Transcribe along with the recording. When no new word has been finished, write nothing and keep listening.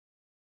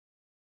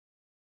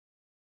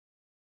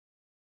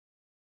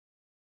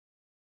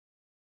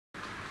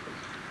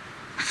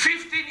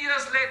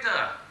years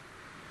later,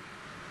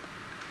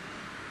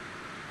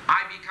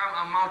 I become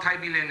a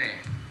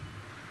multi-billionaire.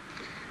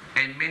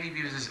 And many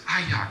people say,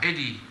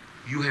 Eddie,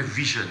 you have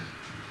vision.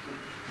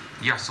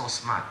 You are so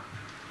smart.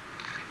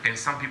 And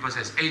some people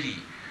say, Eddie,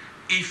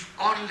 if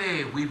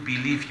only we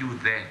believe you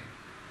then.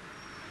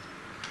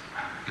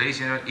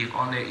 Ladies and gentlemen, if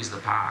only is the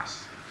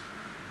past.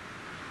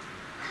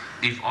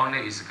 If only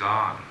is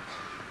gone.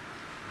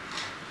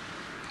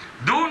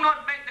 Do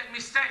not make that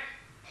mistake.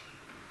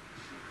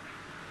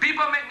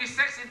 People make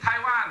mistakes in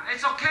Taiwan.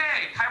 It's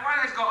okay. Taiwan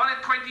has got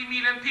only 20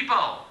 million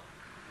people.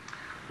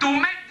 To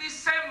make these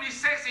same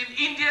mistakes in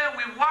India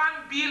with 1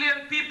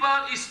 billion people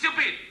is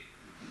stupid.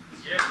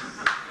 Yes.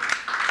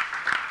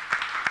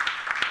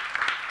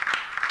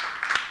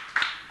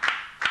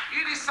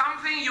 It is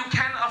something you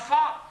can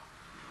afford.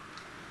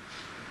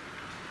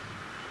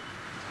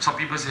 Some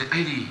people say,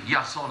 Eddie, you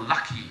are so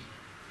lucky.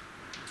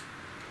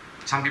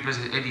 Some people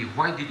say, Eddie,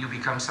 why did you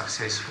become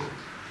successful?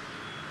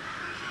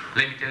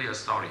 Let me tell you a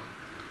story.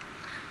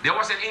 There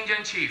was an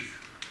Indian chief,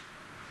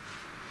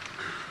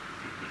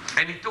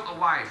 and he took a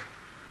wife.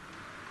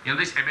 You know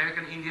these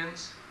American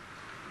Indians?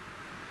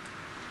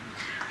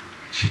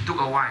 She took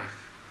a wife,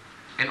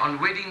 and on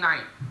wedding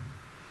night,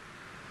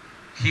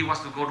 he was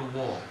to go to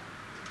war.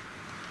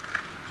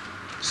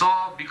 So,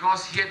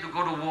 because he had to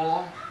go to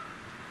war,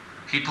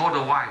 he told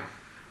the wife,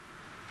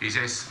 he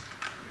says,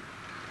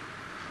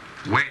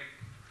 wait,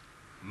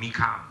 me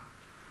come,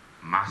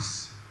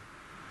 must.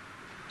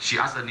 She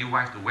asked the new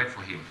wife to wait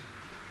for him.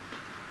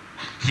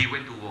 He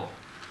went to war.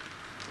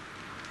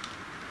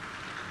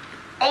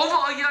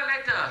 Over a year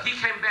later, he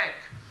came back.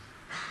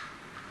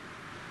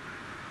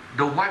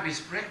 The wife is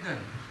pregnant.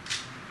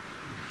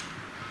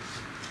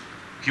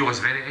 He was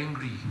very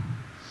angry.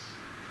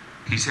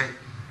 He said,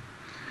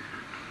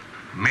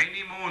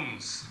 many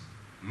moons,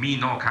 me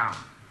no come.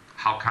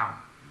 How come?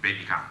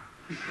 Baby come.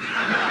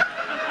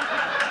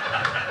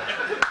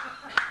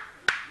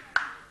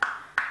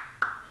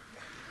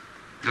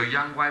 The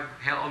young wife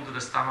held on to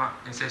the stomach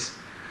and says,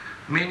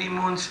 many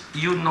moons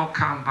you no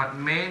come, but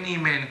many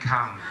men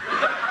come.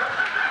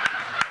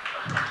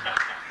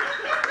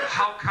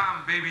 How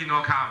come baby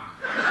no come?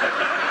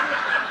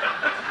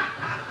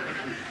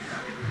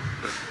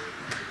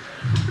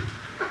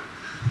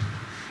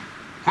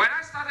 When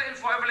I started in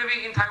Forever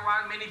Living in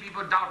Taiwan, many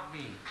people doubt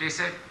me. They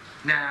said,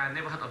 nah,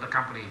 never heard of the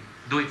company.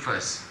 Do it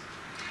first.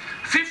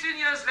 15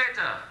 years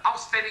later,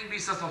 outstanding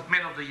business of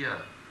Man of the Year.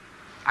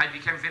 I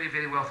became very,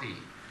 very wealthy.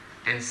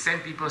 And some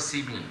people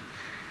see me.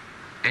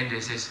 And they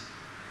says,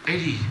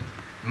 Eddie,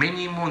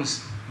 many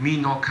months me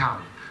no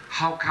come.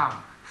 How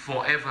come?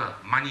 Forever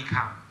money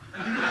come.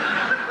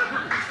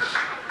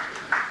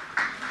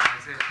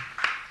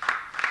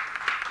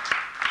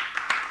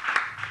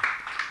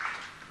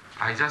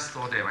 I just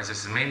told them, I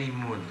says, many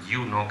moon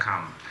you no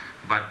come,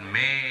 but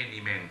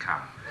many men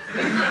come.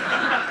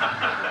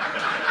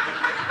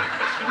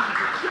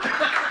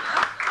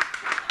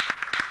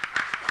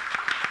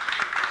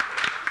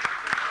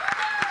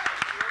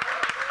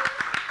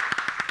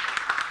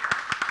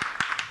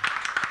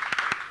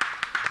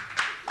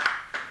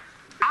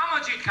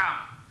 Amajit come.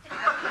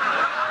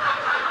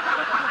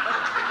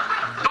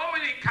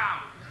 Dominic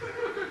come.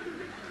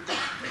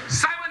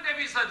 Simon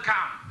Davidson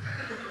come.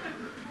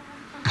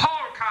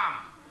 Paul come.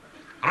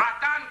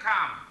 Ratan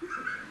come.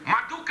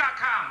 Maduka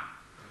come.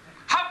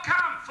 How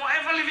come?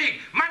 Forever Living.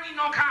 Money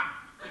no come.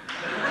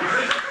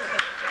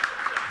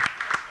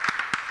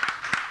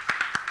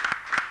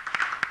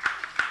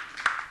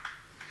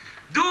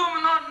 Do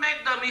not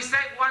make the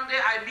mistake one day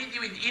I meet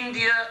you in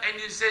India and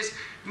you says,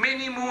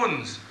 many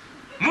moons.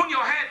 Moon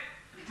your head.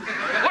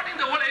 What in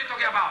the world are you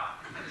talking about?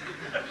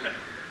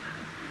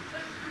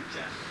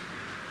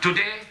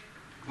 Today,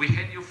 we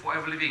hand you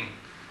Forever Living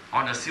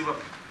on a silver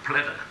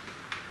platter.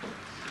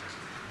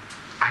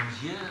 I'm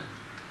here.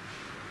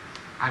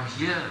 I'm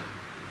here.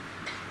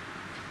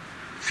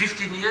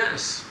 15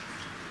 years.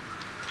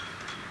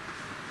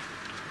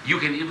 You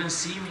can even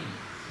see me.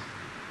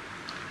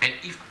 And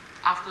if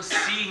after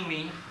seeing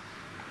me,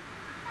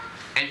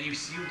 and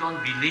if you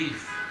don't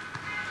believe,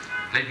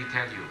 let me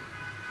tell you,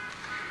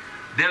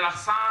 there are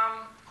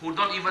some who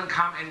don't even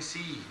come and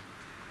see.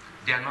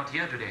 They are not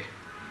here today.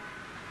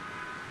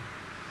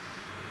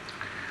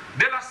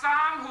 There are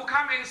some who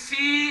come and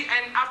see,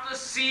 and after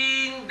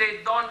seeing, they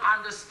don't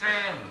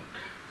understand.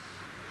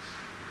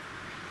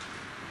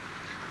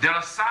 There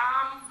are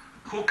some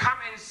who come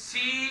and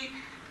see,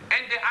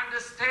 and they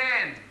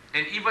understand.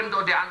 And even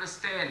though they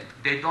understand,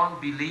 they don't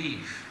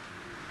believe.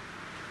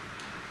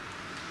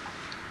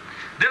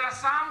 There are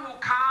some who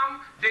come,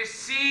 they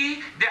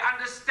see, they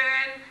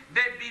understand,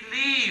 they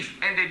believe,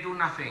 and they do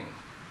nothing.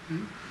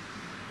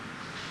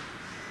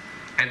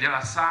 And there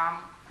are some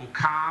who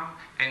come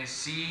and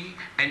see,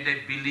 and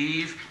they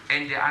believe,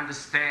 and they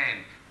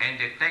understand, and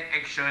they take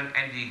action,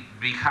 and they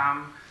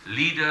become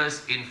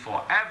leaders in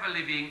Forever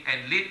Living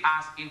and lead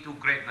us into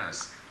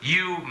greatness.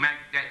 You make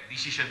that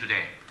decision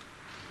today.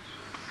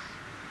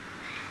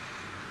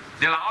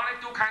 There are only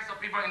two kinds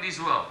of people in this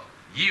world.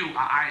 You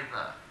are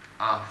either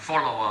a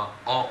follower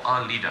or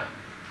a leader.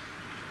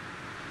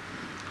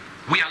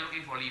 We are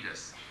looking for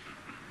leaders.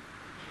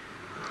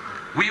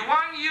 We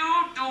want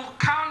you to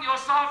count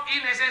yourself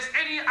in and says,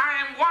 Eddy,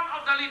 I am one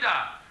of the leader.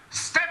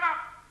 Step up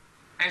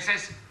and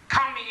says,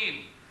 count me in.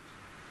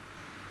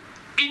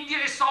 India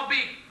is so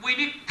big. We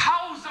need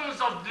thousands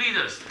of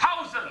leaders,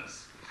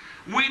 thousands.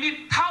 We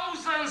need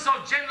thousands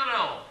of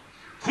generals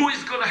who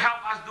is going to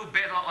help us do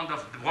better on the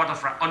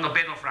waterfront, on the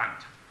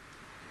battlefront.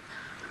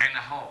 And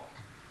I hope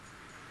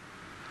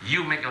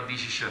you make your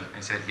decision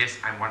and say, yes,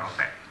 I'm one of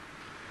them.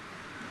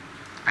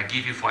 I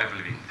give you forever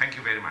living. Thank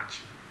you very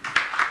much.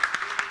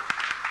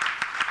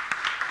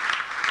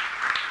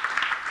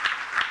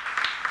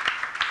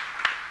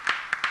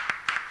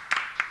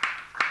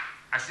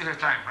 I still have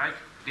time, right?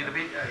 Little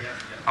bit?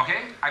 Yeah.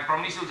 Okay, I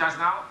promise you just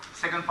now,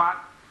 second part,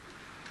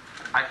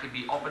 I can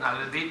be open a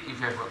little bit if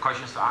you have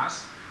questions to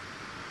ask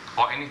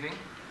or anything.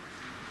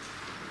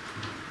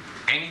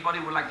 Anybody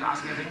would like to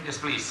ask anything? Yes,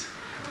 please.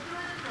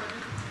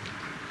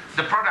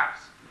 The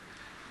products.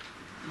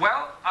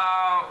 Well,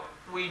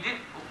 we did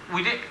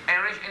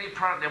arrange any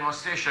product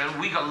demonstration.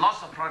 We got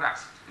lots of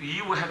products.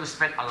 You will have to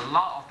spend a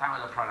lot of time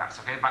on the products,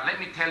 okay? But let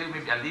me tell you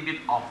maybe a little bit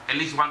of at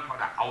least one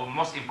product, our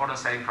most important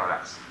selling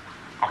products,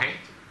 okay?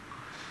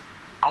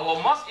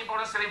 Our most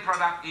important selling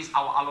product is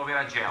our aloe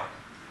vera gel.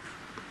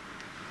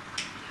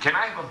 Can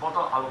I have a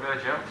bottle of aloe vera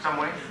gel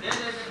somewhere? Yes.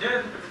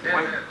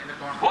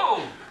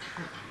 Whoa!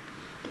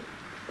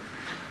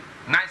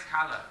 Nice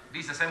color.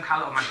 This is the same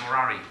color of my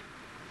Ferrari.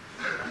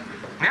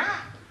 Yeah?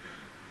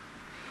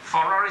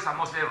 Ferraris are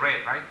mostly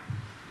red, right?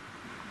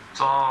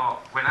 So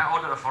when I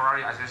order a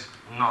Ferrari, I says,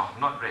 no,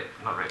 not red,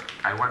 not red.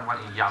 I want one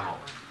in yellow.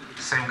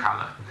 Same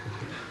color.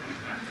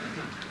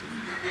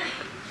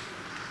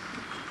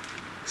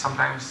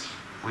 Sometimes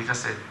we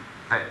just say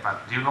that,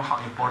 but do you know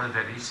how important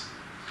that is?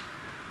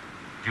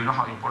 Do you know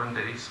how important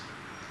that is?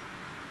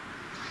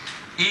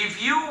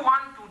 If you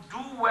want to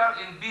do well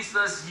in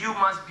business, you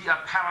must be a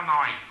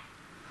paranoid.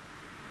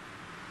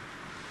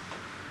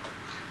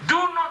 Do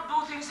not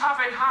do things half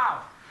and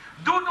half.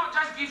 Do not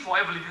just give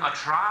forever living a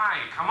try.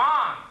 Come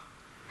on.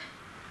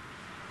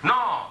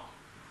 No.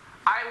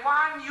 I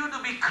want you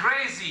to be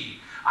crazy.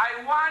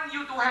 I want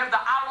you to have the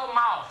aloe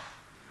mouth.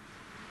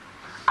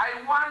 I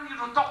want you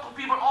to talk to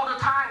people all the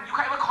time. You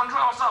can't even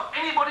control yourself.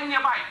 Anybody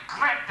nearby,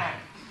 grab them.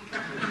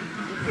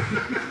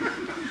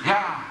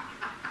 Yeah.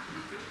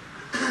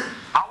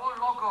 Our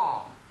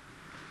logo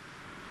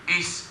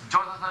is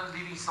Jonathan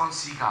Livingstone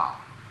Seagull.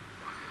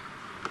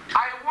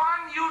 I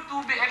want you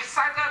to be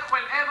excited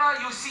whenever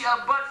you see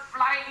a bird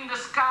flying in the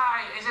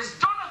sky. It says,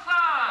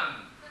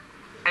 Jonathan!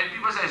 And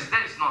people say,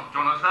 that is not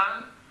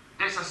Jonathan.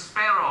 There's a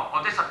sparrow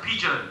or there's a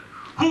pigeon.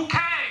 Who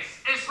cares?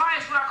 As far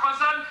as we are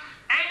concerned,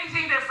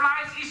 anything that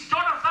flies is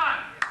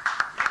Jonathan.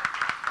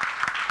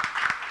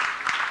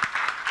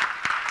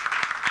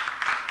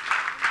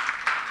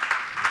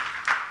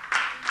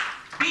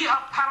 Be a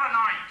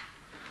paranoid.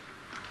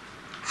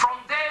 From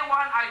day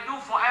one, I do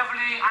for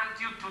everything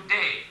until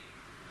today.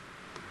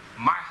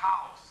 My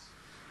house,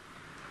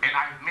 and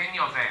I have many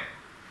of them,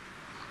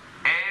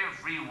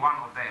 every one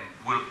of them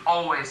will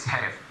always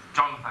have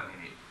Jonathan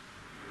in it.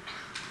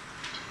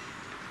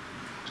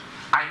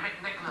 I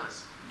make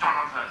necklace,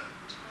 Jonathan.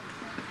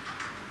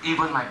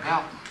 Even my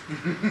belt,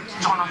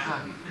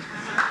 Jonathan.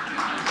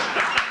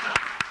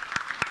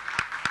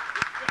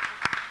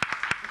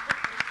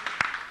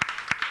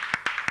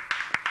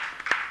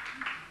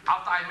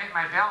 After I made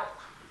my belt,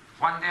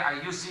 one day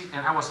I used it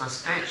and I was on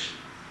stage.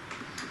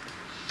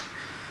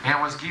 And I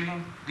was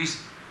giving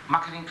this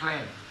marketing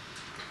plan.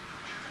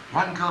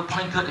 One girl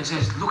pointed and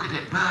says, look at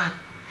that bird.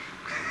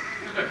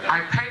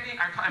 I panicked,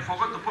 I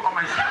forgot to put on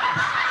my shoes.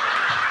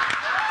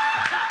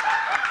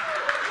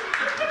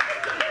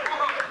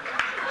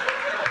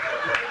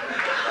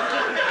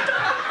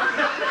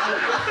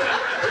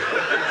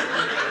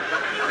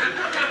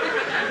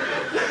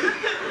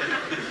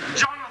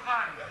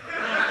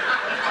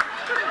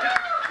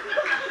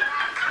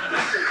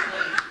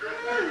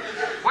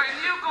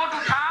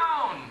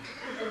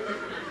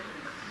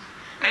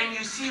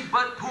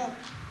 Bird poop.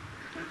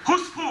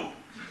 Whose poop?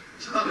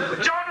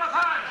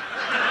 Jonathan!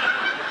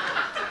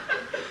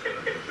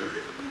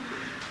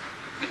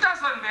 It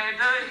doesn't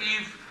matter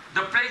if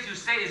the place you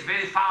stay is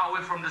very far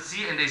away from the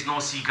sea and there's no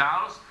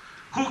seagulls.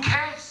 Who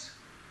cares?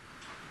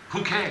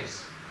 Who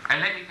cares? And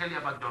let me tell you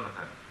about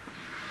Jonathan.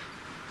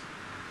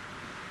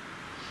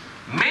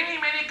 Many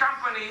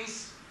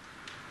companies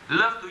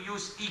love to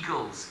use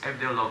eagles as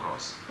their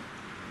logos.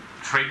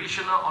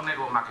 Traditional or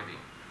network marketing.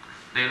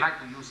 They like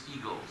to use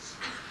eagles.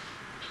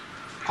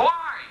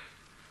 Why?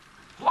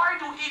 Why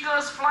do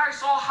eagles fly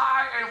so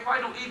high and why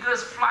do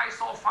eagles fly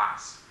so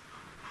fast?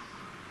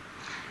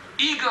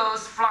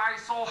 Eagles fly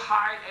so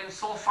high and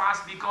so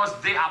fast because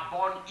they are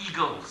born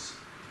eagles.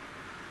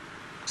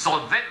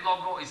 So that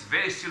logo is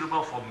very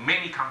suitable for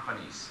many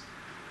companies.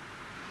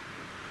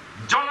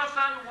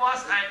 Jonathan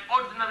was an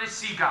ordinary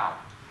seagull.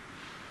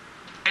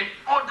 An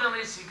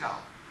ordinary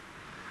seagull.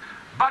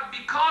 But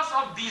because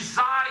of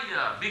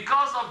desire,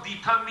 because of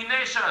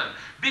determination,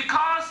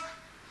 because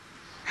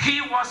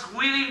he was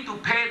willing to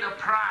pay the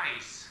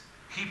price,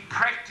 he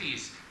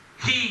practiced,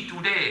 he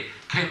today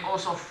can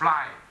also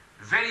fly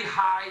very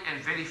high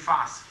and very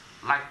fast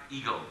like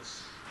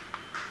eagles.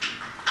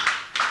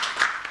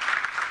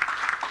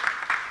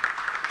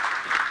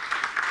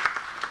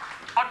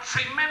 A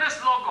tremendous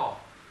logo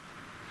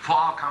for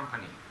our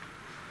company.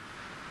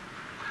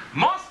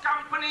 Most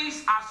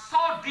companies are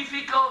so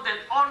difficult that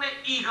only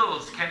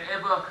eagles can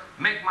ever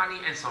make money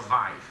and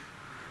survive.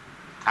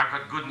 I've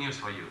got good news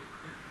for you.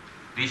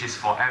 This is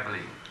for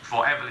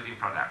forever living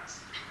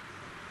products.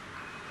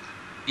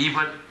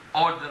 Even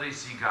ordinary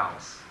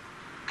seagulls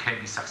can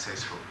be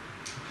successful.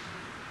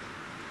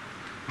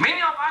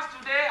 Many of us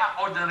today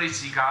are ordinary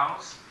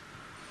seagulls.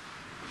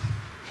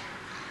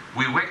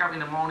 We wake up in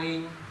the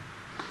morning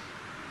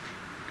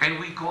and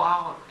we go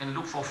out and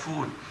look for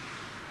food.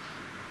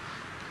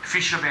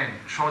 Fishermen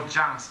throw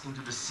junks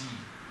into the sea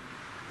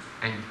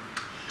and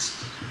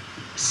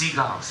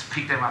seagulls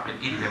pick them up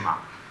and eat them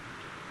up.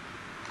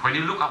 When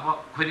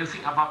you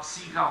think about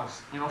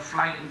seagulls,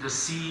 flying in the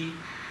sea,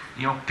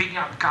 picking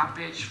up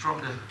garbage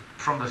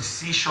from the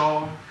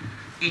seashore,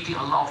 eating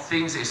a lot of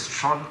things that's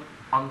thrown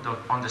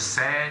on the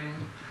sand,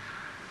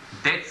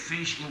 dead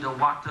fish in the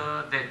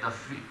water that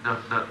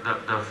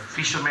the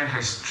fisherman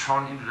has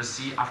thrown into the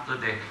sea after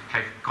they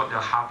have got their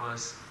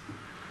harvest.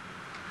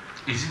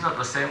 Is it not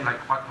the same like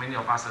what many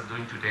of us are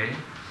doing today?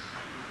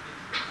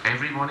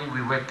 Every morning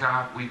we wake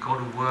up, we go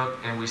to work,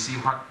 and we see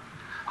what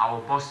our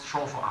boss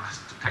throw for us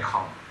to take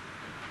home.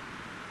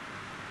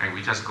 And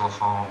we just go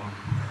home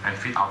and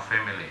feed our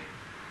family.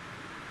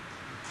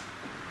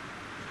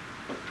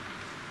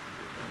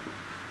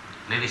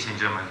 Ladies and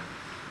gentlemen,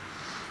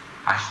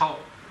 I hope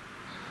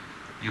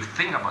you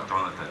think about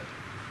Jonathan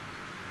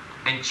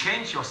and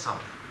change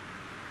yourself,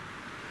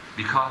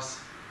 because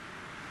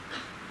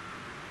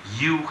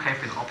you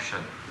have an option,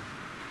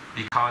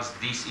 because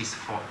this is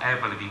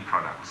forever living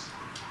products.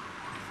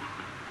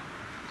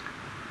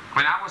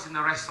 When I was in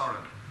the restaurant,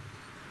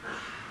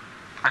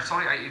 I'm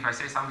sorry if I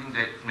say something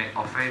that may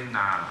offend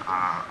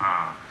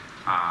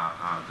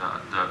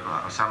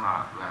some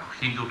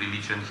Hindu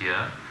religion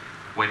here.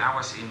 When I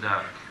was in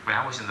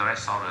the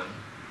restaurant,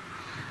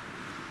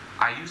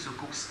 I used to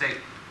cook steak.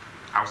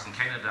 I was in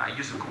Canada. I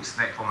used to cook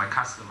steak for my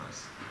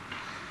customers.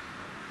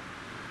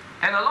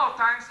 And a lot of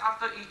times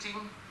after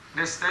eating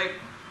the steak,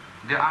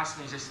 they ask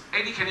me, says,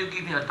 "Eddy, can you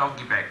give me a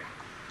doggy bag?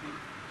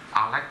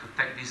 I'd like to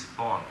take this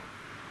bone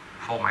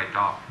for my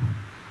dog.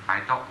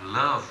 My dog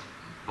loves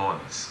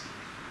bones."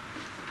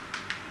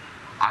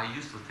 I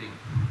used to think,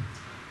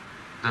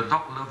 the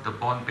dog loves the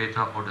bone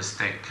better or the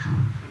steak?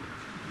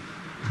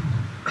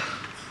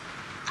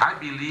 I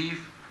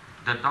believe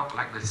the dog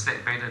likes the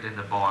steak better than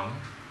the bone,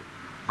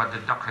 but the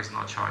dog has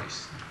no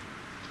choice.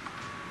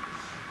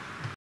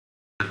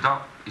 The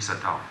dog is a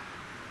dog.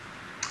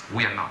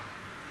 We are not.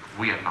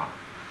 We are not.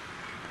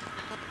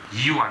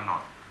 You are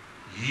not.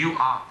 You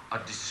are a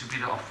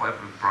distributor of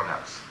forever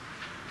products.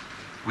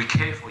 We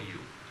care for you.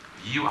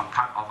 You are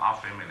part of our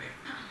family.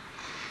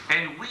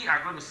 And we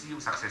are going to see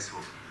you successful.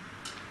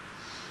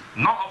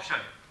 No option.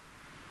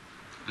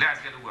 Let us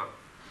get to work.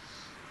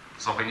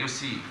 So when you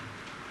see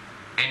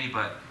any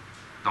bird,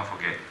 don't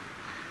forget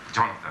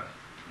Jonathan.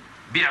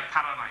 Be a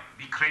paranoid.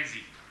 Be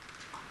crazy.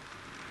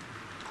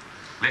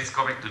 Let's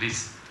go back to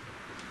this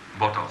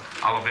bottle,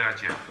 aloe vera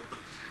gel.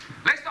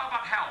 Let's talk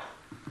about health.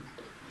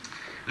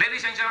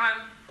 Ladies and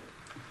gentlemen,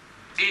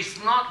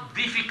 it's not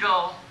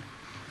difficult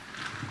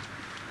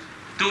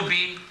to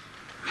be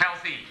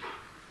healthy.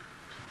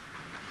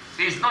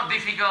 It's not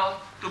difficult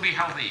to be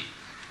healthy.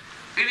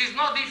 It is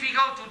not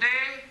difficult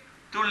today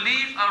to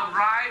live a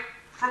ripe,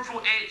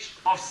 fruitful age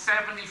of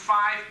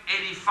 75,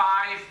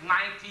 85,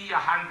 90,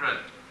 100.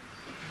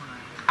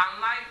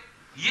 Unlike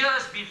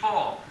years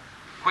before,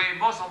 where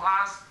most of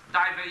us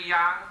die very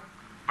young,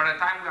 by the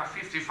time we are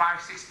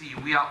 55, 60,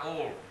 we are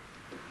old.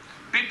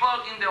 People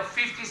in their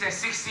 50s and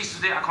 60s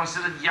today are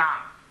considered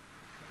young.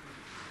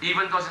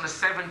 Even those in the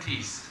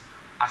 70s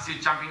are still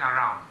jumping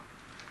around.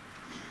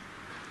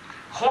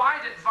 Why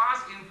the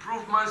vast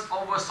improvements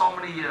over so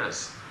many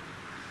years?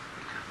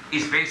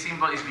 It's very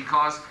simple. It's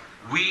because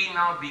we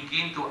now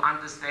begin to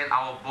understand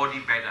our body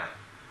better.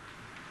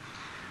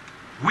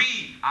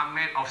 We are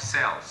made of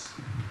cells.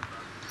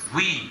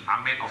 We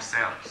are made of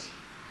cells.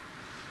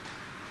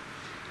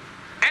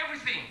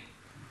 Everything,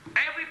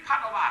 every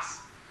part of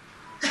us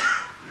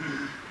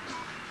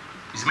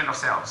is made of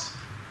cells.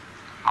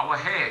 Our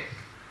hair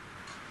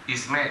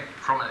is made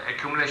from an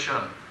accumulation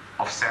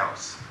of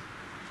cells.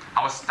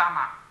 Our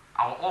stomach,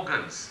 our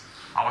organs,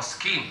 our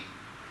skin,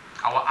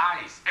 our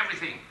eyes,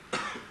 everything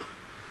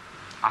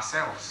are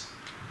cells.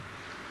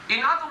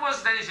 In other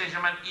words, ladies and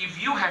gentlemen,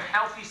 if you have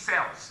healthy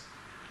cells,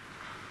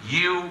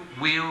 you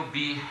will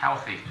be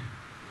healthy.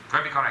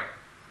 Very correct.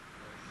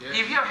 Yes.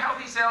 If you have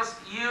healthy cells,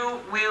 you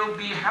will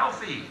be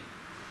healthy.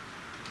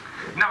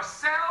 Now,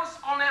 cells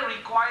only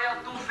require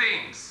two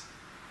things.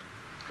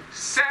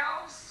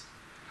 Cells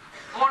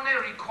only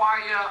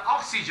require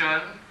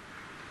oxygen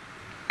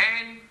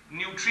and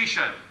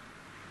nutrition.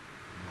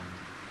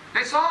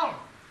 That's all.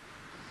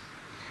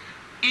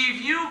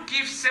 If you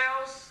give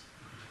cells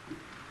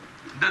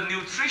the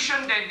nutrition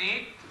they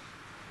need,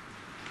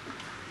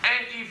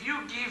 and if you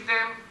give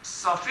them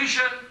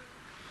sufficient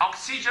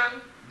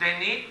oxygen they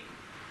need,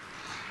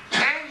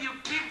 and you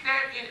keep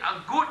them in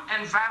a good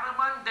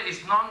environment that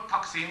is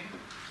non-toxic,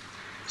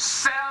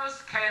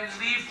 cells can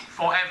live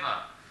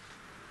forever.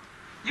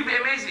 You'll be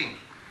amazing.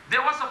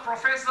 There was a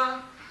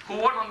professor who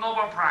won a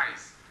Nobel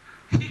Prize.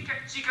 He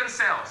kept chicken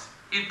cells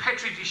in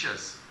petri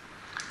dishes.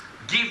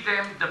 Give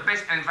them the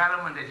best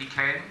environment that he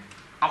can,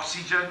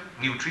 oxygen,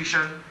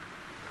 nutrition,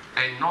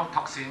 and no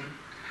toxin.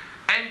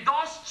 And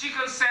those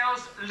chicken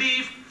cells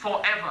live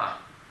forever.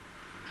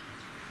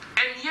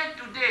 And yet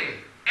today,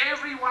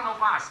 every one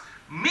of us,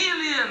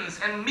 millions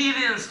and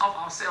millions of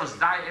our cells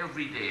die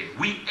every day.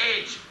 We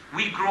age,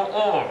 we grow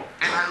old,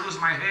 and I lose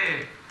my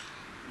hair.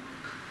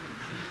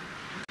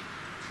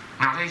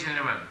 Now, ladies and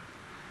gentlemen,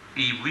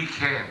 if we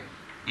can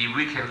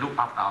look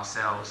after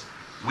ourselves,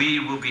 we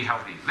will be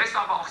healthy. Let's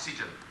talk about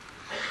oxygen.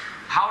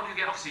 How do you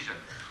get oxygen?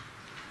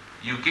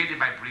 You get it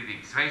by breathing.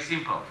 It's very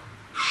simple.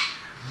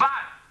 But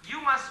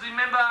you must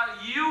remember,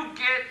 you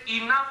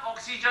get enough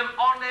oxygen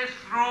only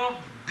through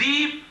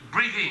deep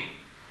breathing.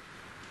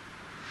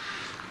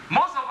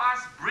 Most of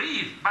us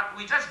breathe, but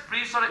we just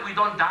breathe so that we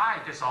don't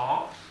die, that's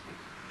all.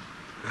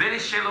 Very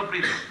shallow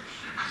breathing.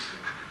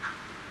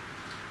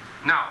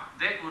 Now,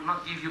 that will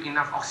not give you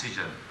enough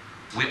oxygen.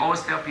 We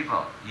always tell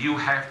people, you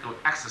have to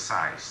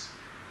exercise.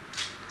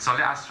 So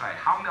let us try.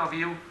 How many of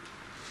you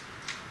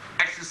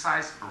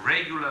exercise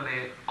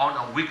regularly on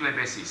a weekly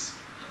basis?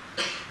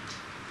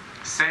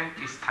 Same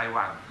is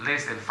Taiwan,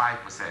 less than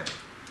 5%.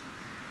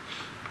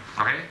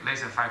 Okay,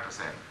 less than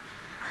 5%.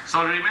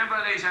 So remember,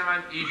 ladies and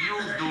gentlemen, if you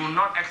do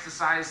not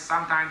exercise,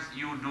 sometimes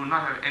you do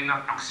not have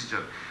enough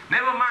oxygen.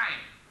 Never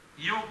mind,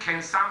 you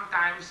can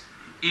sometimes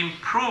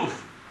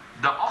improve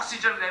the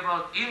oxygen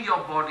level in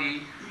your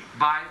body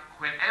by,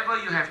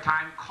 whenever you have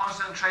time,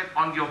 concentrate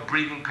on your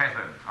breathing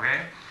pattern.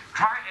 Okay?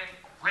 Try and,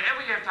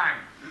 whenever you have time,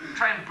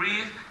 try and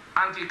breathe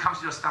until it comes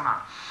to your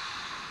stomach.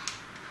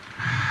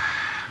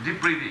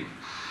 Deep breathing.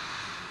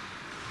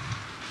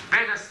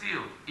 Better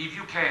still, if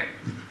you can,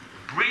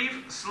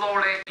 breathe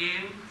slowly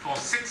in for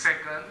 6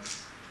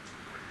 seconds.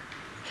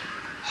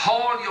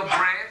 Hold your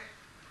breath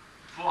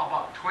for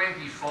about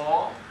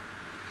 24.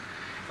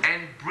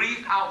 And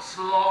breathe out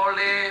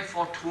slowly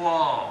for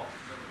 12.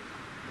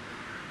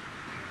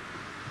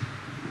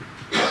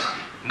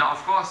 Now,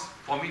 of course,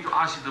 for me to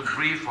ask you to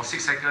breathe for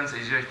 6 seconds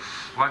is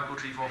 1, 2,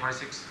 3, 4, 5,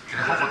 6. And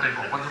hold for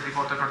 24. 1, 2, 3,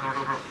 4,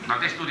 5. Now,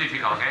 that's too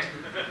difficult, okay?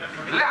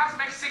 Let us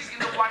make 6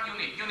 into 1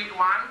 unit. Unit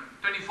 1,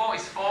 24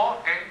 is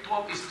 4, and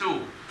 12 is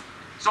 2.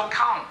 So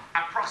count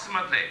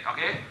approximately,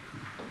 okay?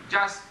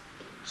 Just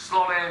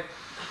slowly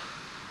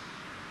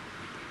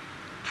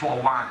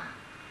for 1,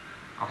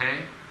 okay?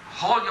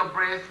 Hold your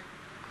breath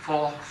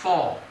for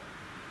 4.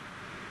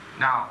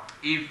 Now,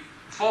 if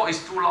 4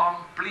 is too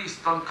long, please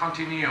don't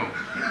continue.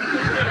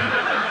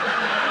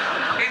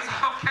 It's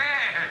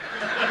okay.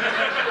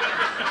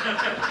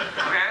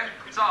 Okay?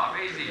 So,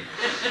 easy.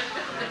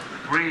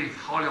 Breathe,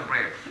 hold your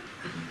breath.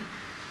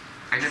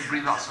 And then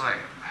breathe out slowly.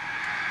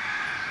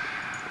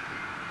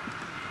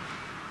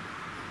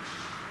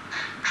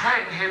 Try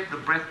and have the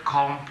breath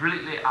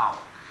completely out.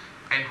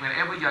 And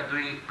whenever you are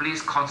doing it,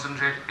 please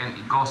concentrate and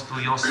it goes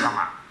to your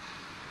stomach.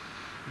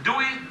 Do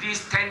it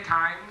these 10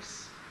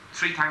 times,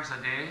 3 times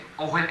a day,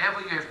 or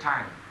whenever you have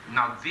time.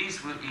 Now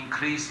this will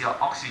increase your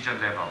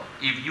oxygen level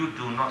if you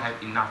do not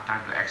have enough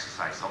time to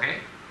exercise, okay?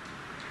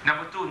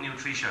 Number 2,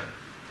 nutrition.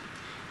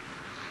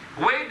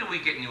 Where do we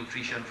get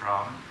nutrition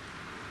from?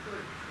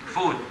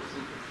 Food.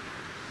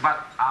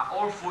 But are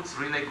all foods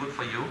really good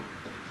for you?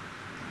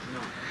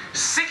 No.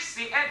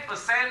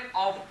 68%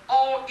 of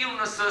all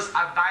illnesses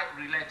are diet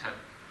related.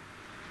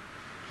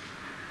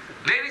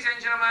 Ladies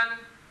and gentlemen,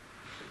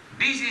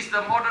 this is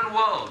the modern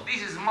world.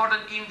 This is modern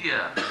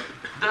India.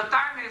 The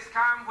time has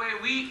come where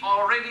we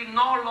already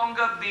no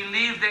longer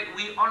believe that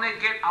we only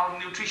get our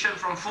nutrition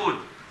from food.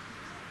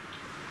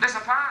 That's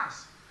a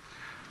past.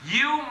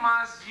 You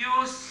must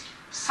use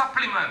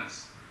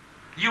supplements.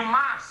 You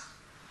must.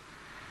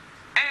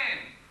 And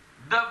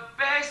the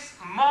best,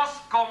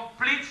 most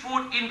complete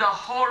food in the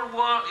whole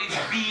world is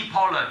bee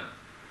pollen.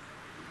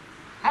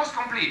 Most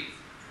complete.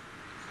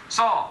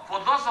 So, for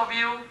those of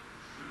you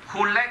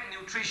who lack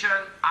nutrition,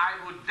 I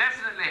would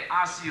definitely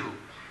ask you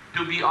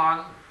to be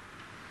on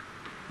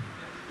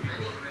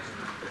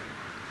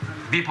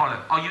bee pollen.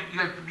 Oh, you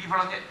have bee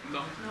pollen yet?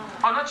 No.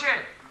 Oh, not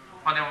yet?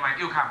 Oh, never mind,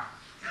 you'll come.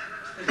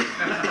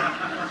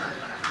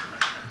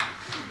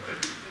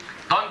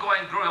 Don't go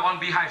and grow your own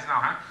beehives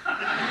now, huh?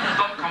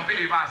 Don't compete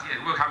with us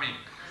yet, we're coming.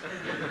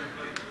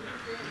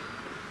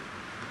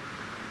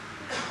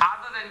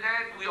 Other than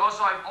that, we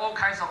also have all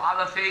kinds of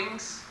other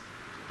things.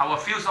 Our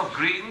fields of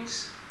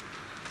greens.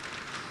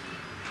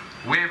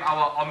 We have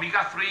our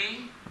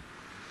omega-3.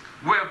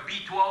 We have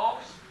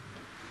B12.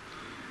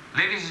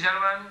 Ladies and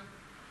gentlemen,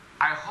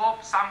 I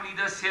hope some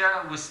leaders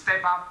here will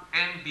step up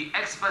and be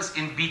experts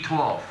in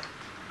B12.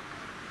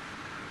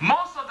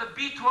 Most of the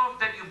B12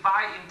 that you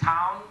buy in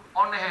town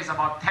only has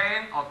about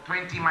 10 or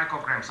 20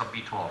 micrograms of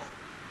B12.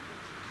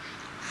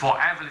 for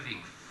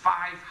everything,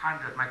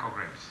 500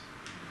 micrograms.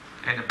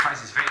 And the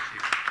price is very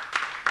cheap.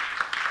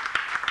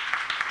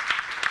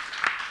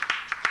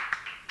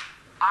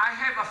 I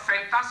have a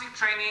fantastic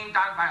training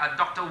done by a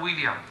Dr.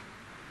 William.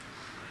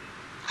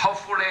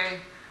 Hopefully,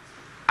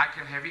 I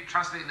can have it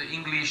translated into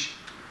English,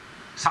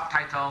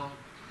 subtitle,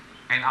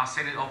 and I'll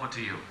send it over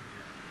to you.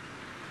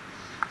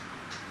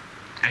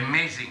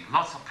 Amazing,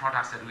 lots of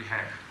products that we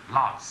have,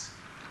 lots.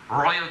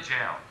 Royal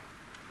gel,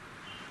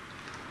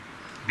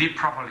 beef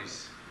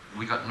propolis,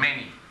 we got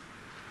many.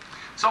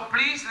 So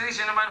please, ladies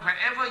and gentlemen,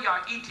 whenever you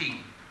are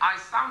eating, I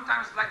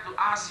sometimes like to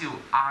ask you,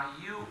 are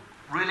you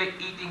really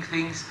eating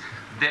things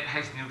that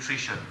has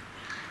nutrition?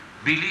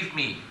 Believe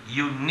me,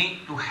 you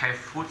need to have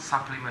food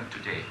supplement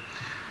today.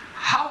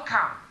 How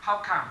come? How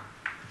come?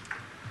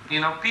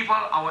 You know, people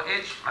our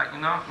age, like, you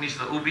know,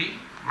 Mr. Ubi,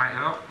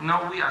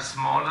 we are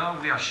smaller,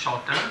 we are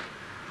shorter.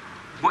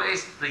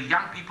 Whereas the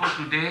young people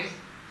today,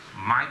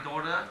 my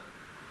daughter,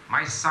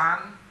 my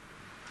son,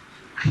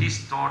 his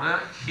daughter,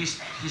 his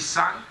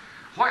son,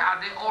 why are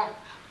they all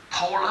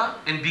taller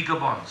and bigger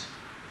bones?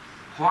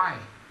 Why?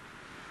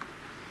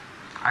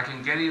 I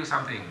can get you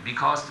something,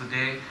 because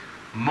today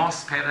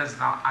most parents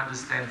now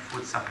understand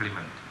food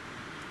supplement.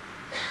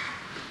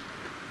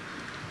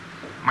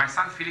 My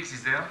son Felix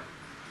is there.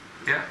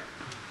 Yeah?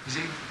 You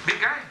see? Big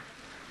guy.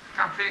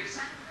 Come, Felix.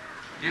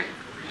 Yeah?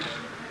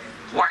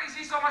 Why is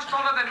he so much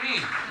taller than me?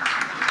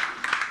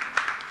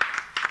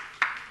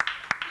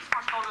 He's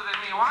much taller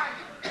than me. Why?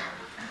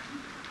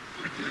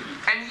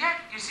 And yet,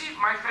 you see,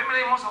 my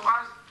family, most of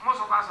us,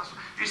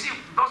 you see,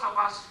 those of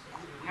us,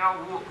 you know,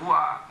 who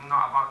are, you know,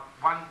 about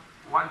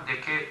one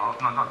decade, or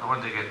no, not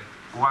one decade,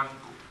 one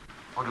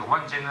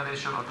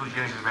generation or two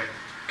generations back,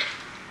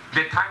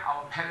 the time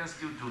our parents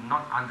still do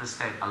not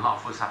understand a lot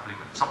of food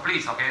supplement. So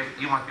please, okay,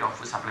 you must be on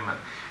food supplement.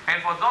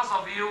 And for those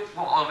of you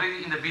who are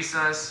already in the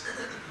business,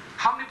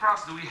 how many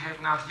products do we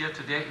have now here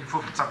today in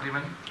food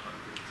supplement?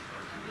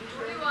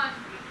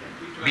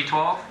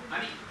 B12?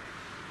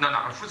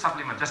 No, food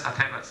supplement, just a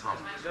tablets. No.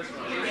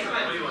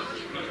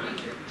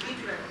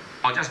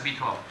 Or just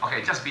B12.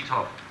 Okay, just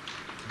B12.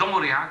 Don't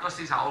worry, huh? Those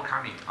things are all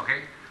coming,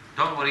 okay?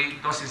 Don't worry,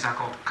 those things are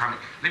all coming.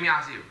 Let me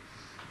ask you,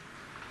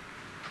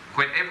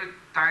 when every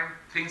time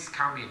things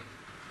come in,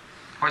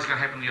 what's going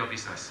to happen to your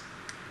business?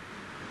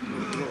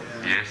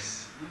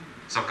 Yes.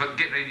 So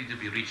get ready to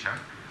be rich, huh?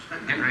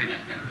 Get ready.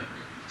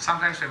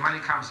 Sometimes when money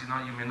comes, you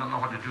know, you may not know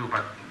what to do,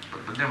 but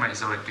never mind,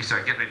 it's all right,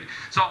 get ready.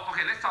 So,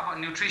 okay, let's talk about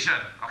nutrition,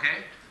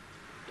 okay?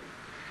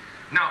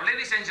 Now,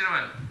 ladies and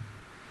gentlemen,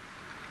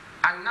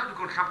 I'm now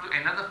going to come to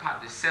another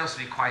part that cells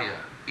require,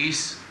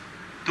 is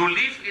to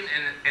live in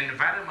an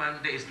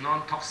environment that is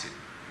non-toxic.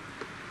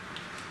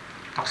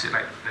 Toxic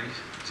like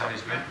this, sorry,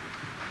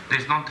 there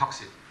is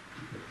non-toxic.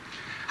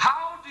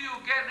 How do you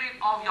get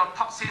rid of your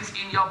toxins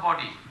in your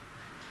body?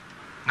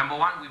 Number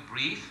one, we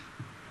breathe.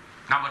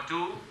 Number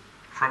two,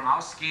 from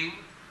our skin,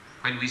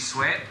 when we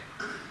sweat,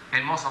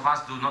 and most of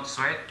us do not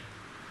sweat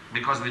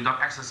because we don't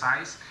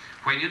exercise.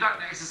 When you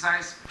don't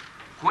exercise,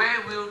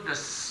 where will the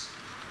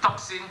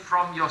toxin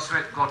from your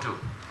sweat go to?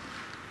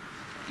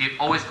 It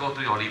always go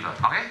to your liver,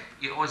 okay?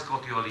 It always go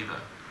to your liver.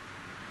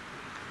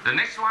 The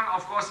next one,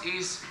 of course,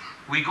 is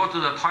we go to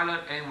the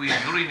toilet and we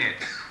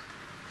urinate.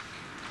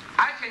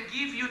 I can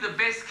give you the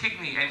best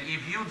kidney, and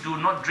if you do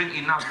not drink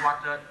enough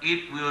water,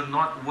 it will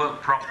not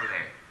work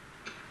properly.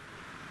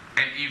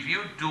 And if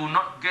you do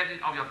not get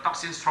rid of your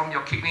toxins from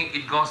your kidney,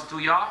 it goes to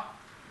your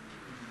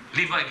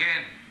liver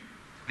again.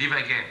 Liver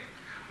again.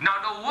 Now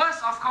the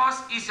worst, of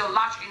course, is your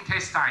large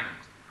intestine.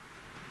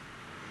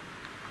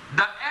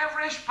 The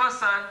average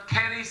person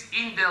carries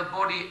in their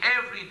body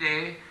every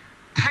day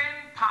 10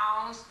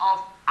 pounds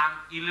of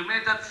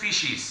uneliminated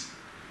fishes.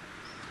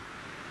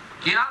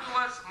 In other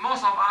words,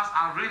 most of us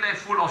are really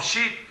full of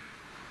shit.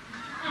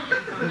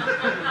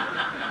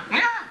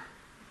 Yeah.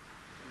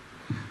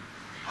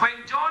 When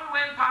John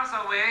Wayne passed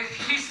away,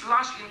 his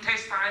large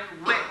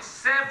intestine weighed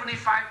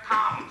 75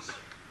 pounds.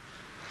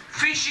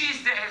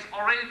 Fishes that has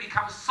already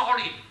become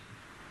solid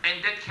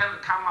and that can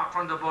come up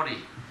from the body.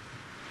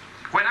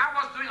 When I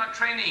was doing a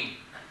training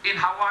in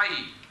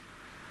Hawaii,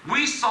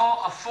 we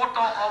saw a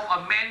photo of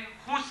a man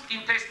whose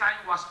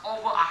intestine was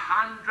over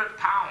 100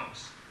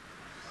 pounds.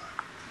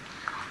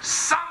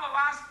 Some of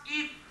us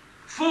eat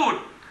food,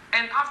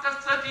 and after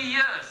 30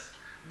 years,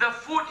 the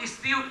food is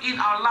still in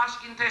our large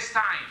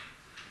intestine.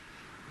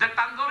 The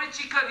tandoori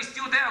chicken is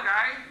still there,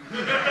 guy.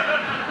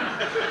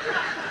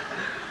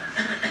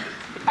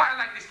 But I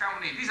like this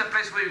company. This is a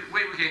place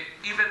where we can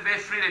even very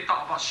freely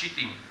talk about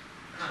shitting.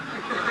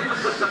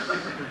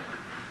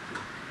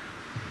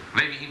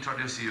 Let me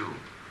introduce you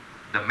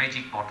the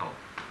magic bottle,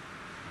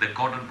 the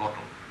golden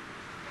bottle.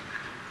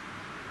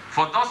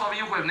 For those of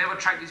you who have never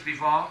tried this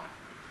before,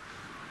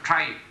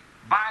 try it.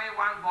 Buy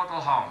one bottle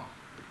home.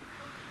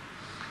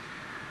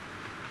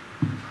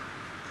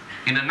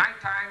 In the night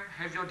time,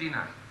 have your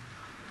dinner.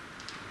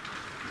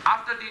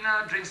 After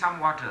dinner, drink some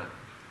water.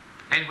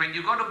 And when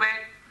you go to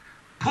bed,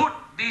 put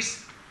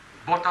this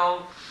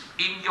bottle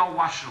in your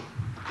washroom.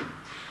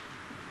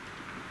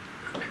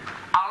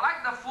 I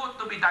like the the food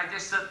to be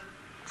digested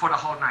for the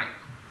whole night.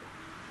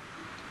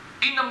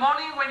 In the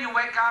morning when you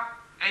wake up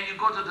and you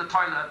go to the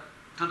toilet,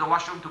 to the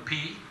washroom to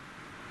pee,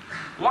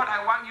 what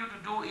I want you to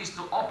do is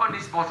to open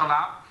this bottle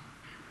up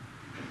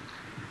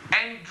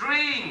and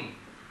drink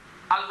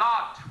a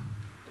lot.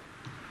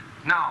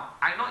 Now,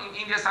 I know in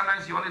India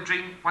sometimes you only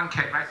drink one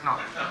keg, right? No.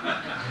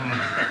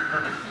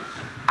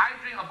 I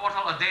drink a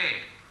bottle a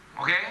day,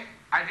 okay?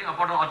 I drink a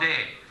bottle a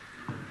day.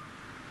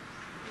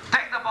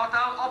 Take the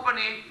bottle, open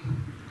it,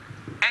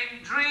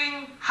 and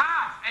drink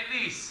half at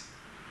least.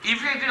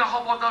 If you can drink a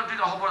whole bottle, drink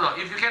a whole bottle.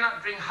 If you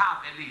cannot, drink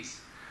half at least.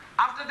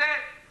 After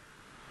that,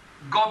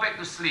 go back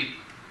to sleep.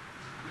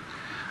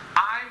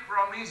 I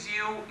promise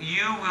you,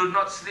 you will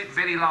not sleep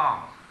very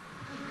long.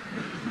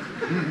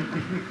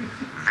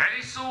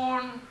 Very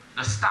soon,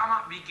 the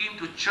stomach begins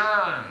to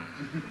churn.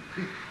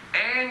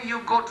 And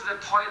you go to the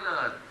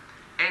toilet,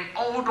 and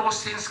all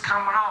those things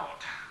come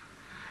out.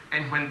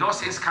 And when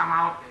those things come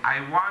out, I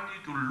want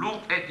you to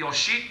look at your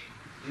shit.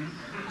 And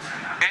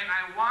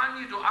I want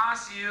you to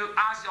ask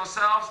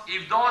yourselves,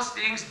 if those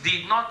things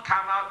did not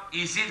come out,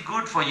 is it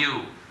good for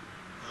you?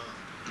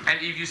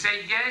 And if you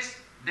say yes,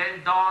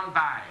 then don't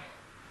buy.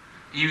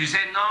 If you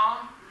say no,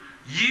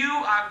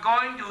 you are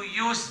going to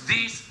use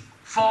this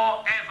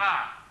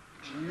forever.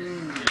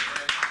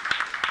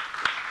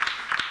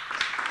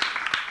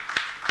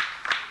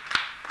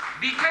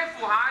 Be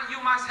careful, huh?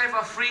 You must have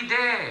a free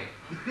day.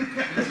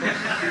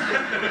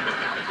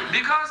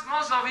 Because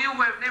most of you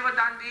who have never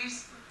done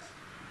this,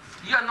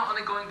 you are not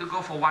only going to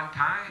go for one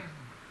time.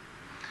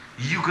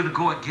 You're going to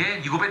go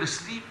again. You go back to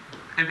sleep.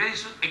 And very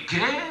soon,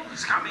 again,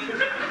 it's coming.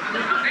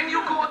 Then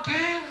you go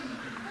again.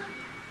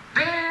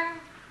 Then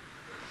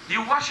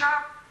you wash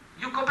up.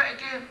 You go back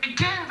again.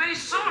 Again, very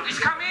soon, it's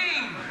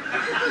coming.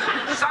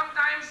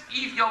 Sometimes,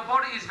 if your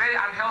body is very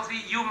unhealthy,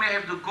 you may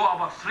have to go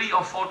about 3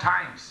 or 4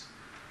 times.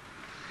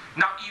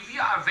 Now, if you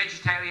are a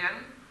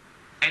vegetarian,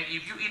 and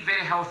if you eat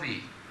very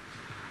healthy,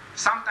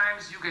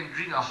 sometimes you can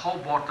drink a whole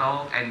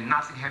bottle and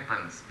nothing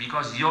happens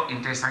because your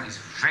intestine is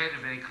very,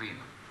 very clean.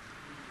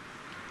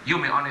 You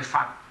may only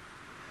fart,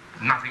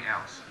 nothing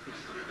else.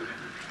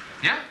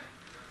 Yeah?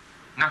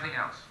 Nothing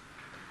else.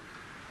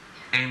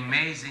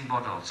 Amazing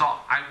bottle. So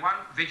I want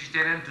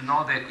vegetarian to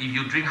know that if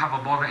you drink half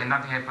a bottle and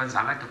nothing happens,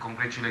 I'd like to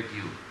congratulate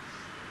you.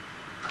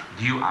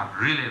 You are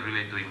really,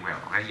 really doing well.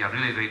 Okay? You are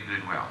really, really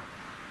doing well.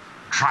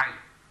 Try it.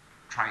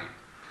 Try it.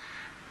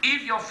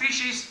 If your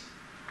fishes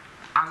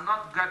are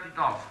not got it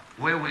off,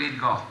 where will it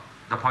go?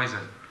 The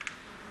poison.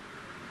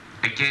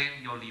 Again,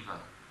 your liver.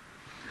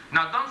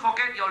 Now don't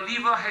forget, your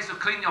liver has to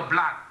clean your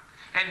blood.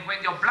 And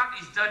when your blood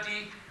is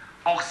dirty,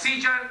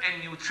 oxygen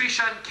and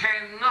nutrition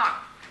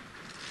cannot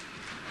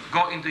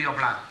go into your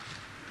blood.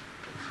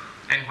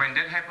 And when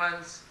that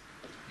happens,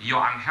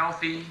 you're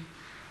unhealthy.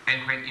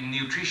 And when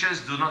nutrition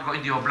do not go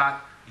into your blood,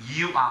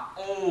 you are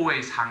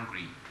always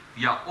hungry.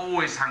 You are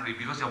always hungry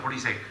because your body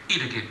is saying,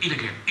 eat again, eat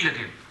again, eat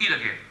again, eat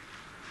again.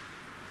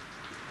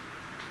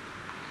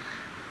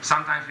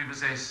 Sometimes people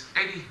say,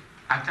 Eddie,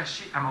 I just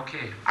shit, I'm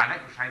okay. I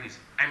like to try this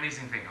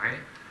amazing thing, right?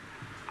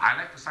 I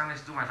like to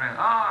sometimes do my friend,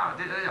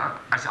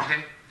 I say,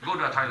 okay, go to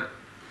the toilet.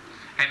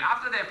 And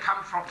after they have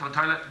come from the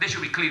toilet, they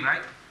should be clean,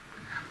 right?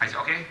 I say,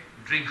 okay,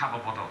 drink half a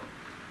bottle.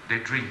 They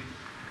drink.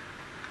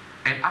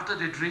 And after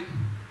they drink,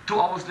 2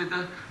 hours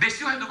later, they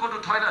still have to go to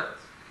the toilet.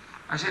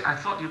 I said, I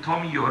thought you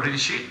told me you already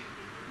shit.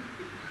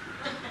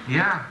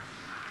 Yeah.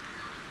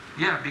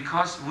 Yeah,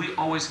 because we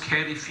always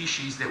carry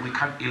fishes that we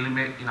can't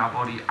eliminate in our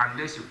body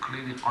unless you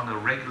clean it on a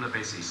regular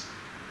basis.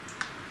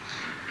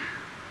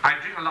 I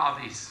drink a lot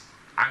of this.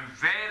 I'm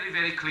very,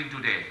 very clean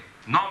today.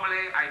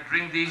 Normally, I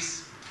drink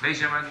this,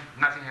 ladies and gentlemen,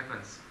 nothing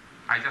happens.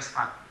 I just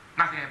fart.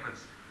 Nothing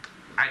happens.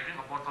 I drink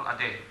a bottle a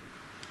day.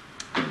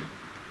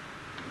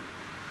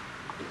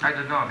 I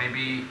don't know,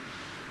 maybe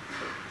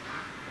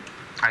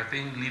I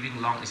think living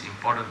long is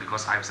important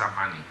because I have some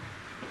money.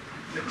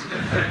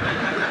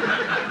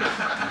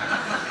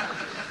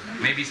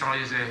 Maybe some of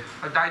you say,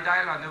 oh, die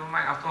lah, never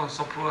mind, after all,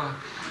 so poor.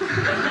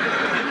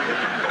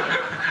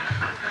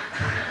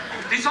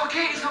 It's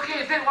okay, it's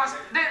okay. That was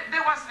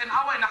an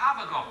hour and a half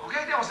ago,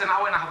 okay? That was an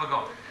hour and a half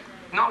ago.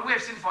 No, we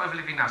have seen forever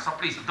living now, so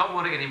please, don't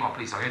worry anymore,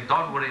 please, okay?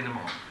 Don't worry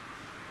anymore.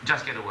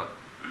 Just get to work.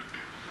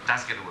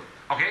 Just get to work,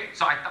 okay?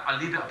 So I'll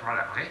leave you a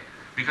product, okay?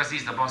 Because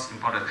this is the most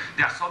important.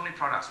 There are so many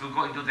products. We'll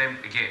go into them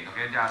again,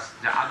 okay? There are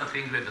other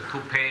things with the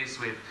toothpaste,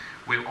 with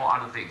all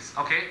other things.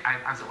 Okay,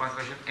 I've answered one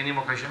question. Any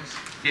more questions?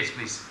 Yes,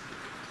 please.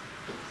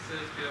 So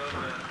if you're,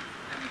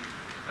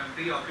 if I'm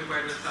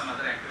preoccupied with some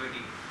other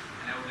activity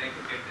and I would like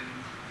to get in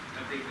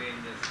a big way in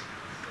this,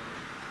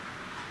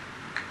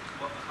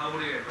 so how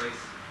would you advise?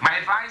 My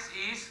advice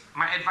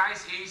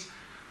is,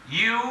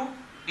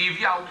 if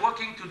you are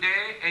working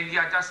today and you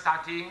are just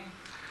starting,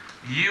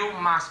 you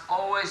must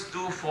always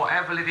do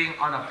forever living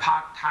on a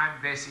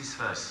part-time basis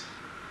first.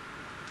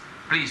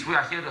 Please, we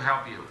are here to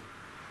help you.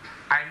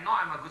 I know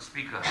I'm a good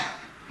speaker.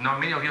 Now,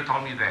 many of you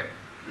told me that.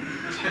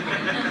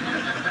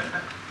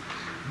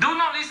 Do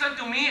not listen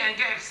to me and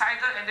get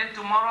excited, and then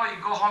tomorrow you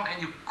go home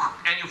and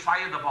you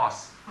fire the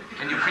boss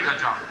and you quit the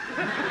job.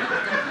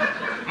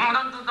 No,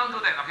 don't do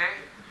that, okay?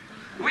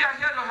 We are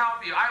here to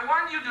help you. I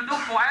want you to do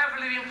forever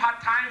living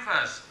part-time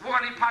first.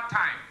 Work on it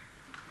part-time.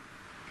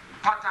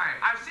 Part-time.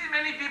 I've seen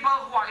many people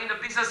who are in the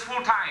business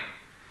full-time,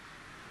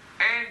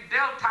 and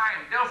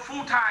their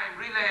full-time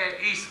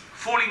really is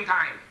fooling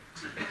time.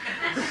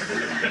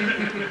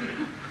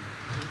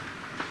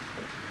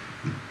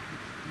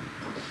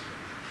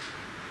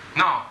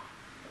 No.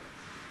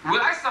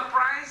 Will I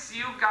surprise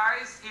you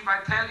guys if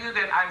I tell you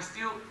that I'm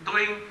still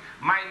doing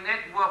my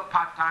network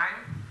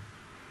part-time?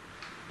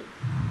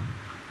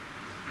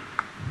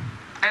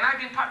 And I've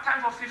been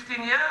part-time for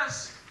 15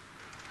 years.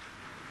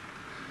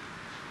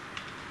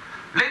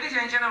 Ladies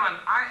and gentlemen,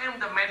 I am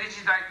the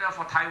managing director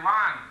for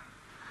Taiwan.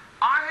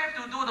 I have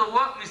to do the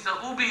work Mr.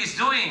 Ubi is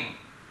doing.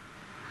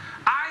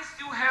 I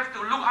still have to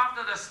look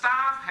after the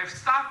staff, have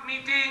staff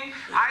meeting.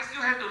 I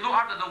still have to look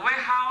after the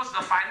warehouse,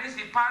 the finance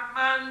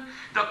department,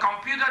 the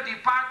computer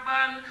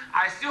department.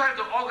 I still have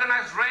to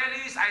organize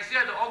rallies. I still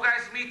have to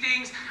organize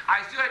meetings.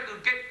 I still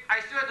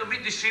have to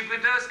meet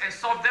distributors and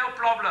solve their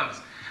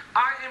problems.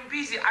 I am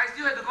busy. I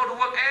still have to go to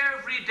work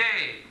every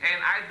day,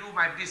 and I do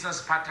my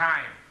business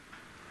part-time.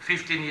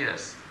 15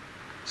 years.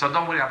 So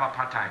don't worry about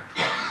part-time.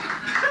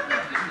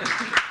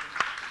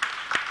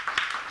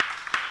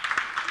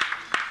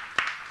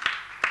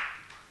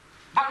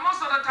 But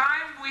most of the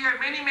time, we have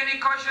many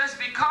questions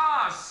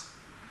because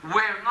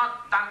we have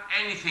not done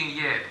anything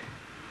yet.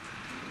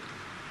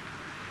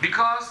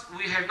 Because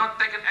we have not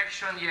taken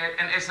action yet,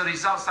 and as a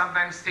result,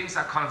 sometimes things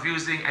are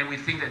confusing and we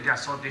think that they are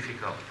so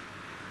difficult.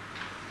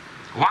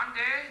 One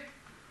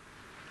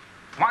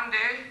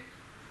day,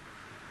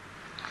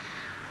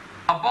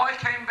 a boy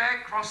came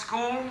back from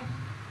school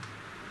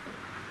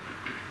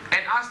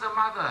and asked the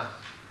mother,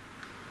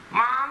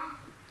 "Mom,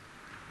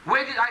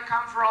 where did I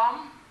come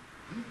from?"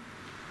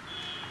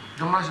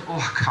 The mother said,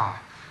 "Oh God,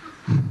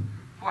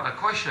 what a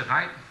question,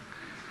 right?"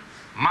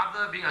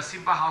 Mother, being a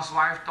simple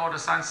housewife, told the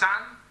son,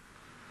 "Son,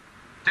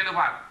 tell you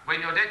what,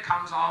 when your dad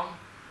comes home,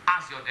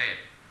 ask your dad.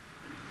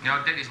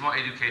 Your dad is more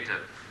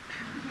educated."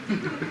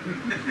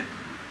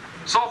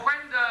 So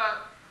when the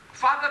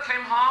father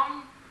came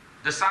home,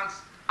 the son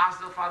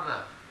asked the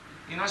father,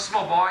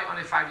 small boy,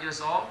 only 5 years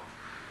old,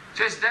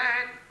 says,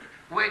 "Dad,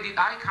 where did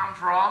I come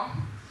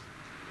from?"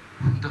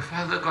 The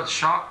father got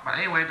shocked, but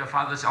anyway, the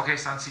father said, "Okay,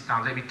 son, sit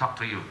down, let me talk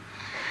to you."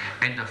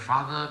 And the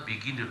father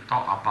began to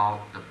talk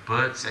about the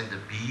birds and the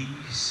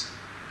bees,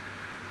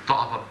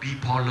 talk about bee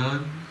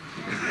pollen,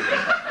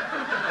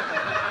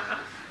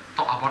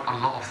 talk about a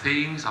lot of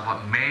things,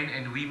 about men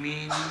and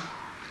women,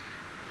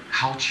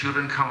 how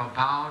children come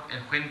about.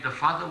 And when the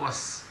father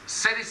was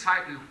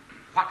satisfied with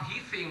what he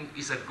thinks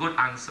is a good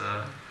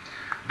answer,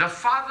 the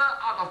father,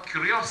 out of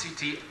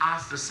curiosity,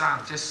 asked the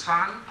son, says,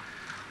 "Son,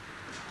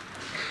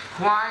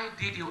 why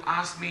did you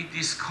ask me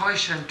this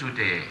question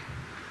today?"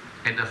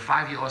 And the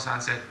 5-year-old son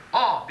said,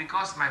 "Oh,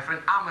 because my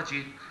friend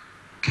Amarjit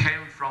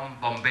came from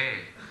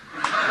Bombay."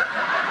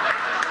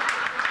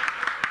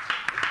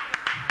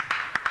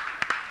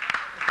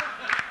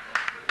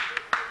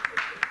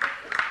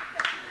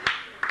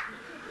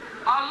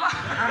 Allah.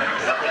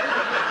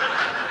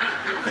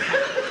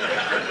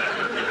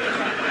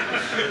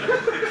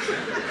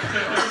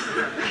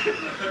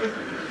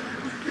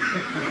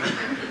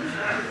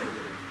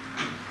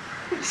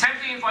 Same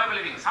thing for forever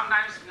living.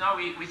 Sometimes,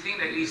 we think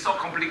that it's so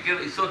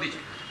complicated, it's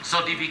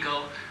so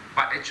difficult,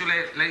 but actually,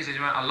 ladies and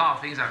gentlemen, a lot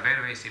of things are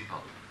very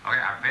simple. Okay,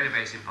 are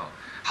very simple.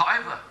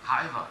 However,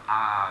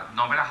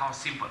 no matter how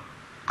simple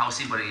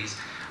it is,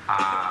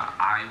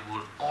 I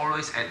will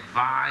always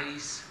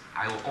advise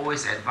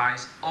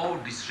all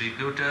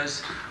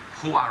distributors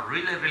who are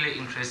really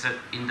interested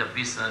in the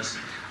business.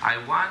 I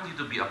want you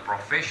to be a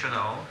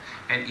professional,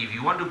 and if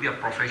you want to be a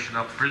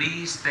professional,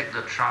 please take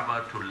the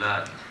trouble to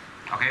learn.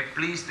 Okay,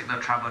 please take the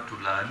trouble to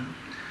learn.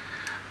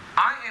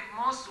 I am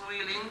most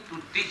willing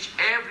to teach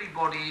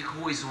everybody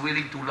who is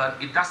willing to learn.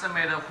 It doesn't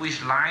matter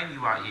which line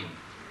you are in.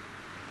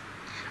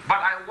 But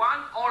I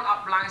want all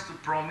uplines to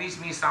promise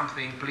me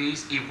something,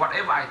 please. If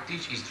whatever I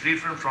teach is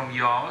different from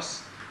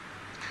yours,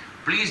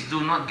 please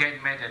do not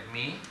get mad at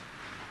me,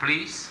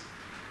 please.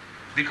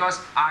 Because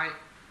I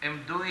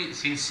am doing it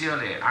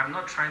sincerely. I'm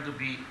not trying to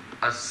be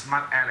a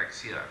smart Alex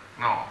here,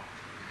 no.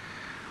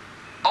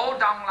 All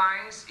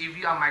downlines, if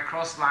you are my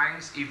cross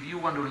lines, if you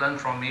want to learn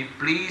from me,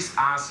 please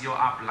ask your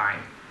upline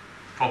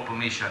for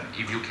permission,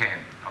 if you can,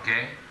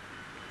 okay?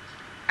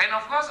 And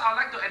of course, I'd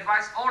like to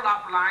advise all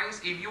uplines,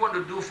 if you want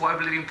to do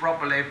forever living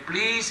properly,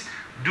 please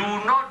do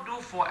not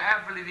do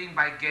forever living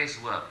by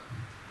guesswork.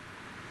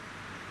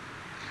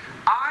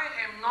 I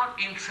am not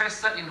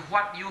interested in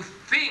what you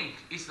think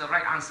is the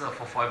right answer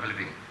for forever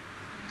living.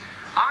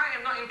 I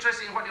am not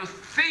interested in what you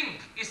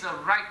think is the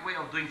right way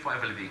of doing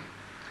forever living.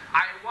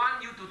 I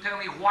want you to tell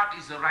me what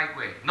is the right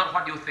way, not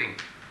what you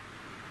think.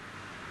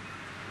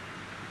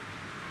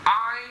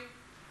 I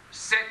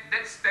set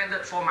that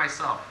standard for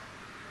myself.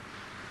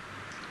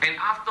 And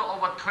after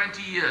over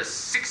 20 years,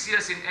 6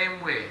 years in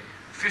Amway,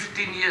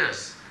 15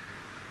 years,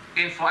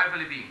 in Forever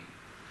Living,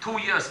 2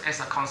 years as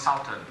a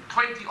consultant,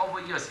 20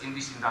 over years in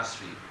this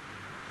industry,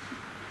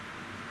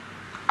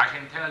 I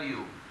can tell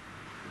you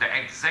the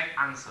exact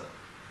answer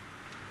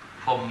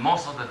for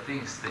most of the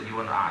things that you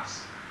want to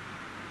ask.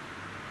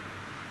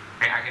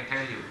 And I can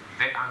tell you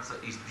that answer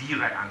is the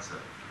right answer.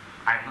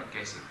 I am not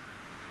guessing.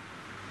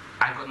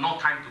 I've got no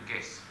time to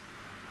guess.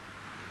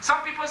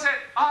 Some people said,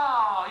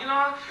 oh, you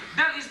know,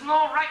 there is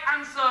no right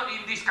answer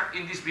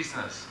in this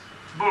business.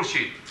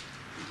 Bullshit.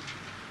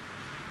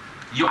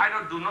 You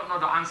either do not know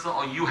the answer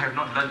or you have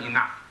not learned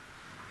enough.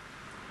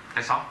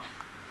 That's all.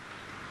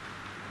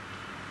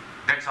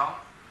 That's all.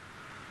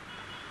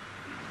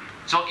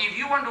 So if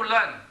you want to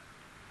learn,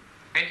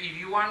 and if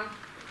you want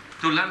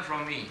to learn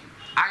from me,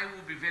 I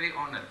will be very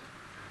honored.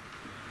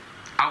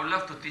 I would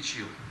love to teach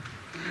you.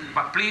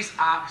 But please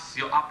ask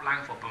your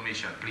upline for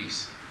permission,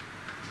 please.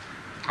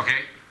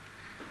 Okay?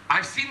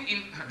 I've seen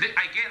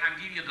again, I'm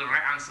giving you the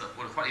right answer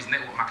for what is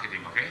network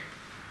marketing, okay?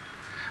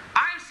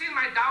 I've seen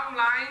my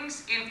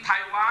downlines in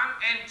Taiwan,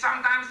 and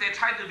sometimes they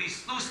try to be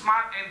too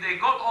smart and they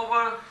go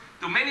over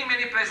to many,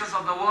 many places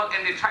of the world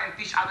and they try and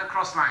teach other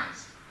cross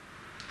lines.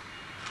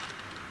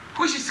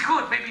 Which is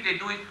good. Maybe they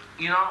do it,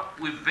 you know,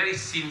 with very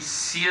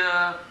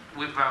sincere,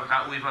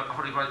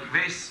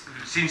 very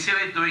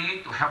sincerely doing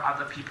it to help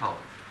other people.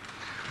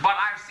 But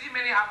I've seen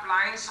many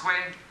uplines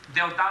when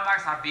their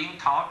downlines are being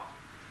taught.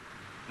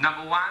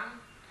 Number one,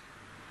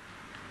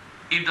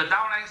 if the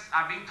downlines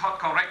are being taught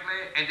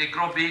correctly and they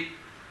grow big,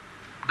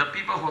 the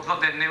people who thought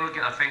they never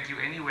get a thank you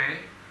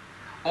anyway,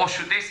 or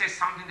should they say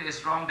something that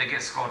is wrong, they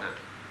get scolded.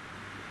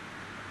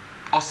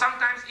 Or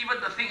sometimes even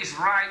the thing is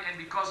right, and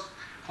because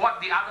what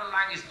the other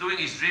line is doing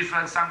is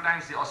different,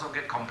 sometimes they also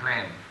get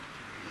complained,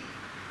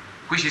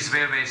 which is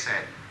very, very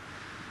sad.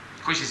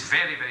 Which is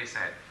very, very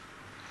sad.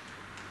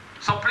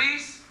 So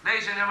please,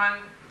 ladies and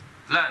gentlemen,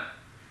 learn.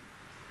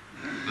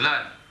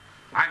 Learn.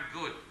 I'm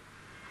good.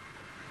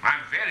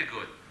 I'm very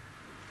good.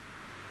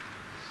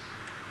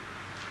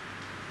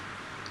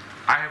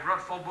 I have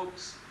wrote 4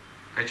 books,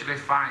 actually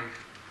 5,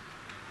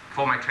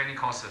 for my training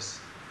courses.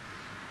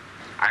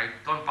 I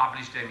don't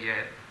publish them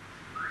yet.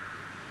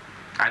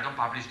 I don't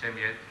publish them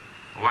yet.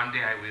 One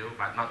day I will,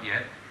 but not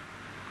yet.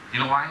 You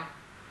know why?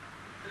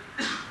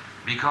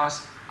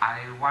 Because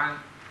I want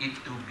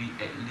it to be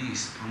at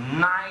least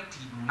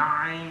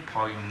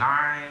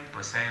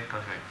 99.9%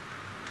 perfect.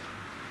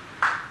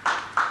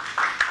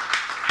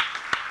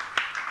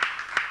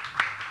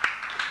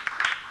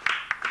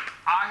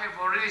 I have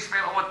already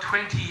spent over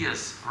 20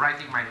 years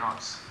writing my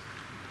notes.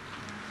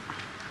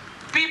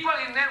 People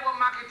in network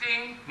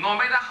marketing, no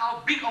matter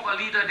how big of a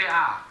leader they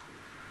are,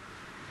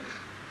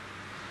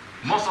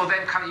 most of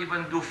them can't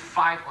even do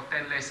 5 or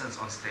 10 lessons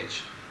on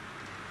stage.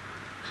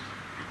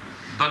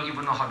 Don't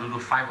even know how to do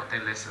 5 or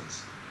 10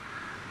 lessons.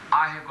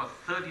 I have got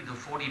 30 to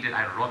 40 that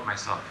I wrote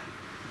myself.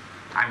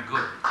 I'm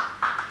good.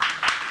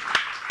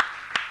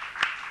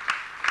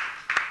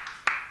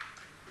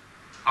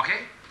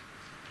 Okay?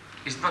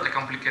 It's not that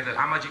complicated.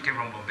 Amaji came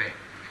from Mumbai.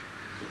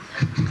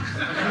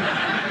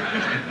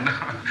 No.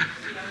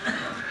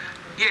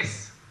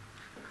 Yes.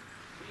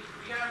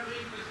 We are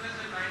doing business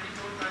in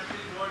 94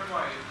 countries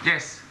worldwide.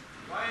 Yes.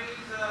 Why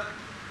is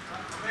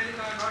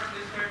America not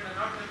listed,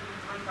 not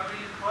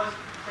coming in first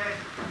 10?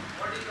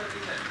 What is the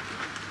reason?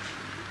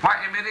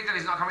 Why America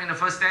is not coming in the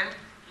first 10?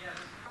 Yes.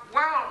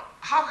 Well,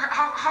 how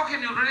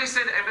can you really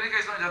say that America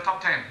is not in the top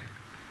 10? Yeah,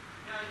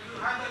 you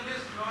have the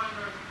list on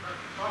the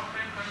top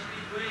 10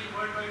 countries doing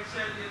worldwide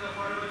sales is a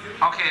forever living.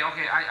 Okay, I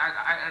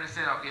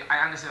understand. Okay, I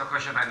understand the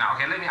question right now.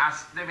 Okay, let me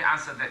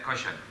answer that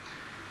question.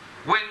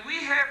 When we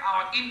have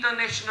our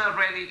international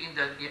rally in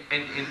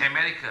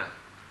America,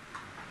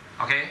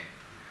 okay,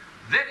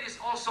 that is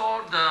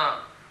also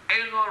the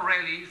annual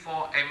rally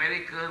for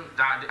American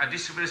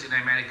distributors in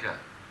America.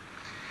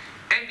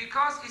 And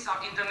because it's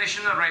our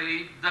international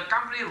rally, the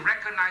company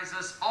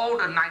recognizes all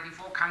the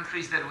 94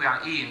 countries that we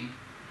are in,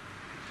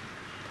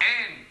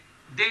 and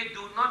they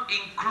do not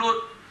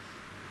include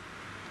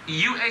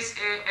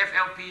USA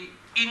FLP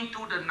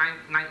into the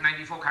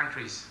 94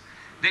 countries.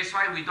 That's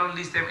why we don't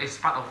list them as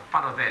part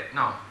of that.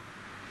 No.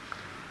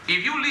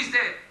 If you list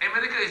that,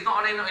 America is not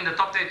only in the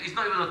top 10, it's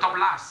not even the top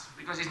last,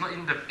 because it's not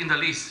in the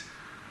list.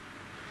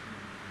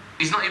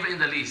 It's not even in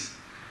the list.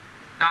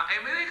 Now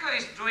America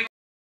is doing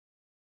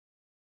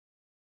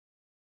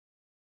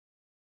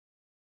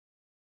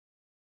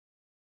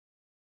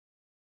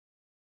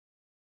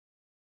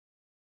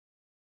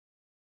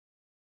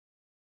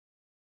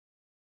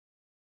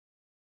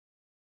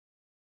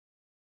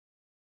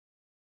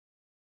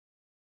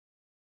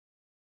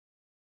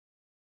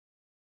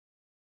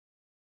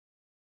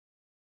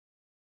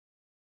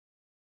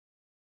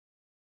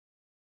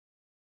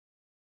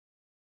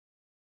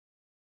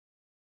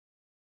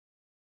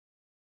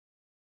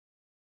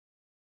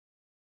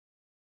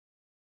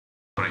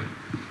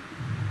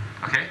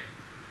okay?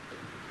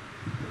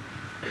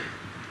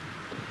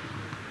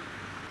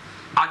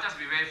 I'll just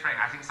be very frank.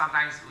 I think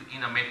sometimes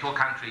in a metro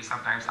country,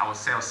 sometimes our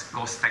sales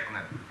go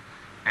stagnant.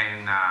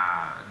 And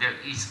there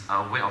is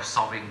a way of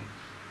solving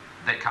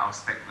that kind of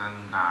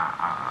stagnant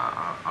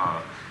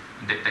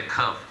that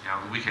curve.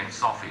 We can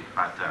solve it,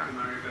 but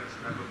America's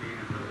never been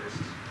in the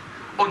list.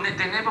 oh,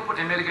 they never put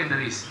America in the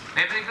list.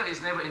 America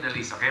is never in the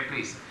list. Okay,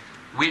 please.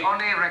 We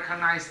only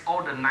recognize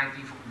all the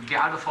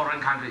other foreign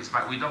countries,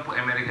 but we don't put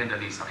America in the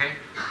list. Okay.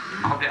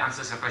 I hope that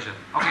answers your question.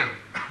 Okay.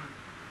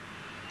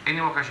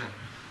 Any more question?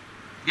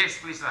 Yes,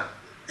 please, sir.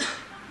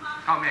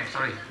 Oh, ma'am,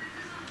 sorry.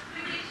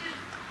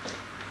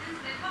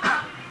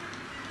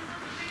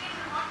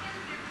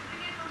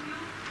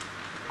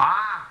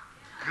 Ah,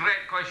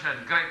 great question,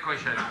 great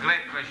question,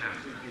 great question.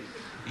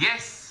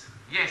 Yes,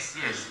 yes,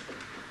 yes.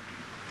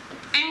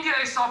 India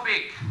is so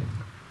big.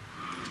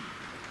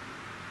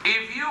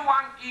 If you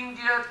want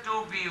India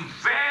to be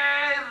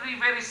very,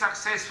 very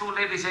successful,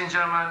 ladies and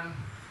gentlemen,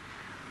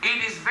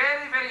 it is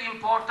very, very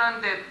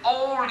important that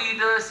all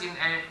leaders in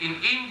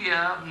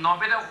India, no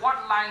matter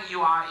what line you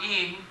are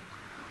in,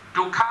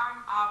 to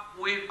come up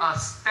with a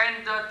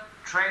standard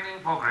training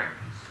program.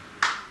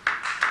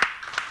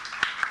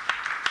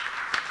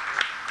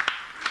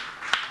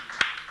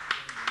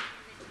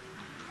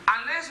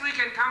 Unless we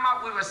can come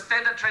up with a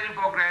standard training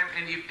program,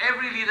 and if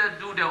every leader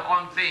do their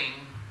own thing,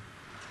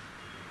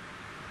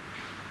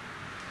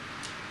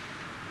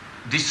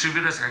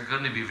 distributors are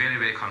going to be very,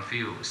 very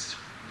confused.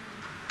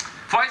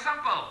 For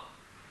example,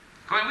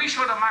 when we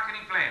show the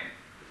marketing plan,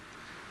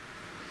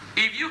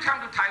 if you come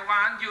to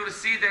Taiwan, you will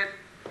see that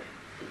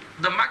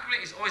the marketing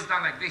plan is always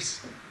done like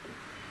this.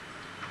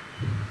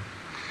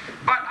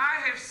 But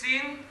I have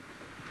seen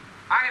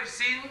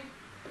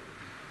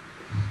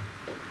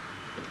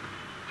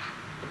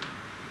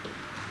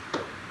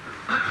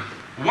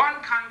one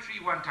country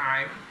one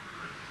time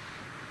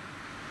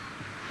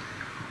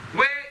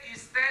where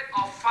instead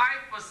of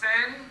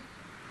 5%,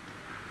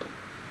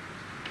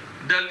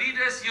 the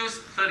leaders use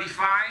 35,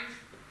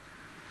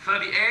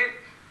 38,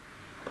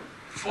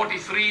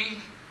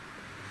 43,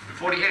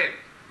 48.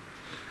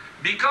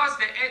 Because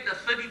they add the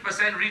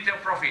 30% retail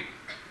profit.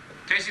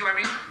 Can you see what I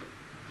mean?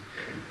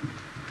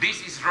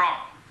 This is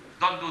wrong.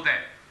 Don't do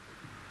that.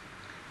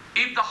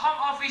 If the home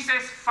office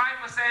says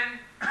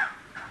 5%,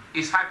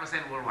 it's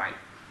 5% worldwide.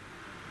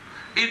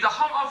 If the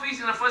home office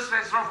in the first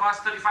place was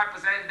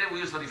 35%, then we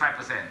use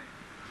 35%.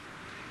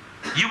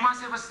 You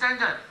must have a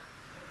standard.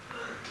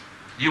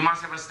 You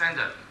must have a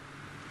standard.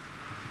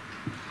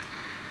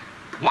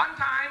 One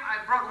time,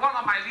 I brought one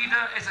of my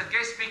leaders as a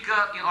guest speaker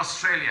in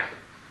Australia.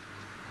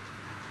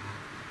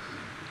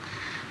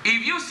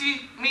 If you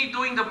see me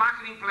doing the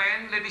marketing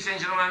plan, ladies and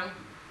gentlemen,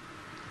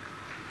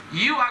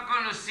 you are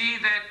going to see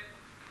that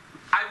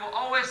I will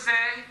always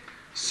say,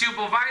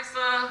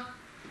 supervisor,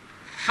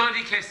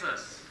 30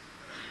 cases.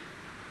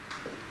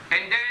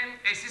 And then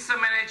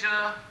assistant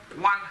manager,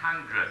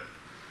 100.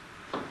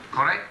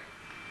 Correct?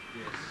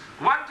 Yes.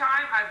 One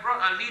time I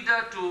brought a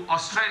leader to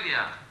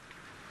Australia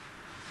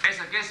as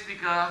a guest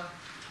speaker,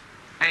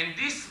 and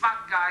this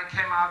smart guy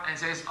came up and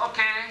says,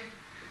 okay,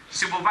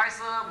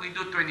 supervisor, we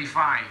do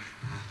 25.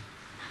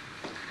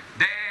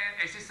 Then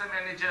assistant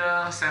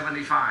manager,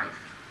 75.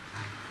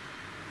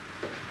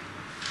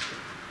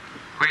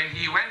 When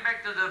he went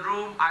back to the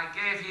room, I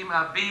gave him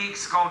a big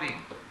scolding.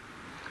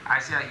 I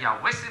said, you're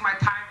wasting my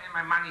time and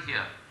my money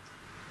here.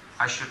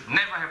 I should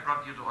never have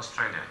brought you to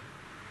Australia.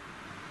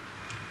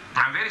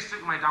 I'm very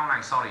strict with my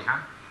downline, sorry,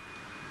 huh?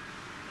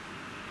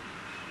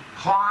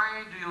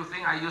 Why do you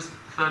think I use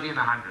 30 and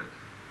 100?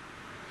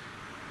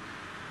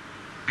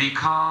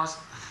 Because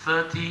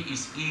 30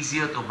 is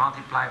easier to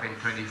multiply than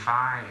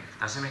 25.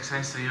 Does it make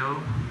sense to you?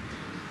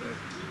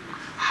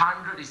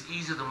 100 is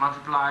easier to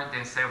multiply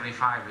than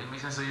 75. It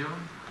makes sense to you?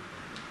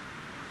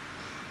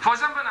 For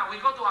example, now we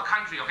go to a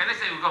country, okay, let's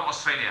say we go to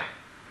Australia.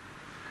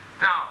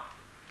 Now,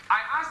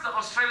 I asked the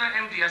Australian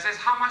MD, I says,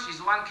 how much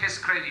is one case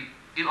credit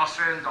in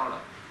Australian dollar?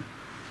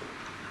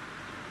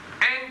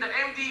 And the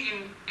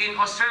MD in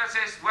Australia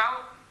says,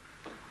 well,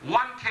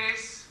 one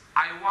case,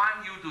 I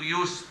want you to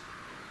use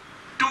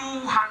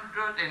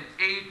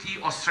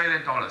 280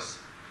 Australian dollars.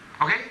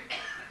 Okay?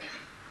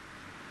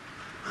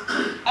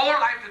 All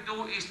I have to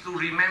do is to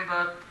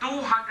remember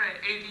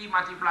 280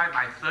 multiplied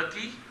by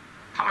 30.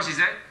 How much is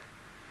that?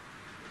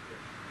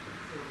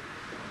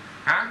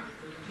 Huh?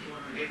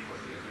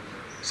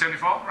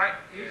 74, right?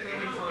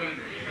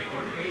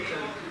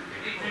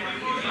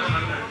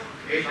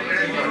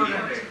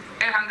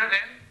 800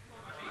 and?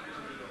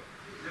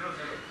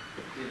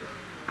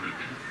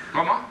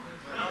 One more?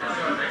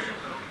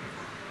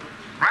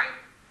 Right?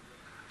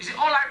 You see,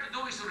 all I have to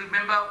do is to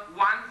remember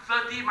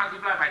 130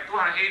 multiplied by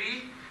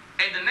 280,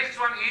 and the next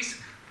one is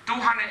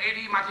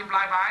 280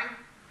 multiplied by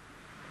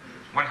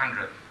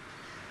 100.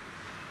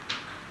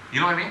 You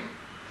know what I mean?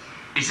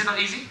 Is it not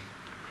easy?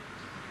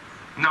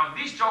 Now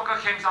this joker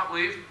came up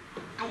with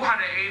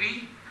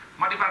 280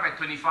 multiplied by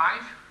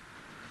 25,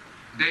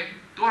 then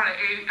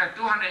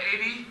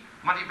 280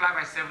 multiplied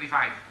by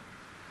 75.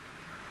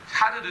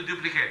 How do you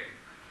duplicate?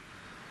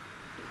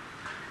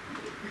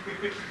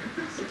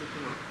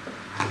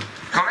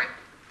 Correct?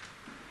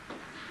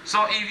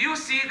 So if you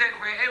see that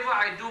wherever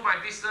I do my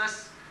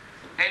business,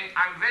 And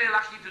I'm very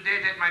lucky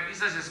today that my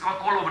business has gone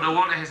all over the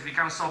world and has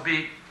become so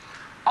big.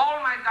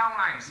 All my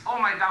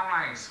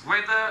downlines,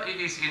 whether it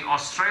is in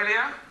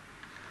Australia,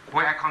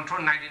 where I control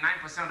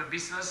 99% of the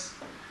business,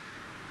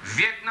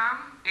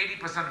 Vietnam,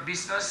 80% of the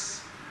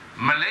business,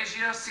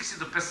 Malaysia, 60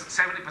 to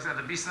 70% of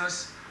the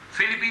business,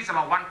 Philippines,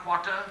 about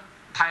 1/4,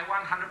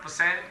 Taiwan,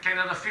 100%,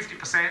 Canada,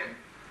 50%.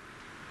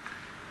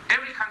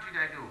 Every country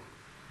that I do,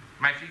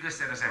 my figures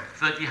stay the same,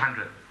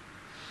 30-100.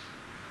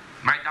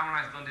 My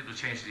downlines don't need to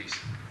change this.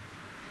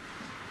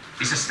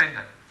 It's a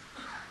standard.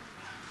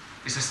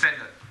 It's a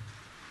standard.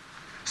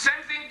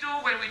 Same thing too,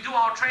 when we do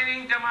our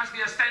training, there must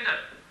be a standard.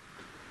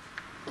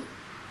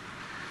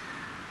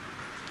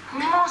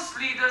 Most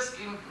leaders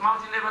in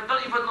multi-level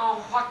don't even know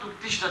what to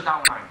teach the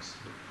downlines.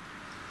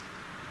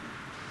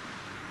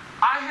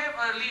 I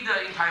have a leader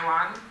in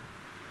Taiwan.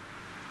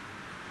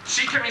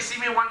 She came and see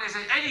me one day and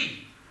said,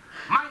 Eddy,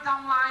 my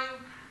downline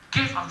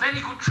gave a very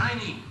good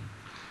training.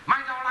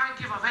 My downline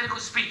gave a very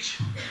good speech.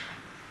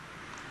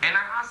 And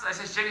I asked her, I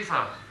said,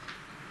 Jennifer,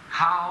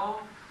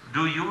 how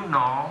do you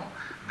know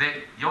that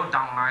your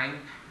downline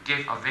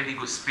gave a very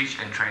good speech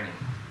and training?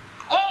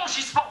 Oh,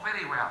 she spoke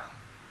very well.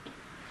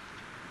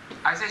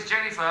 I said,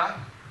 Jennifer,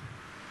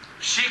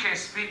 she can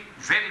speak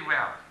very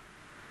well.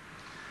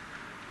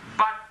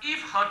 But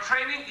if her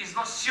training is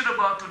not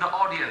suitable to the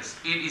audience,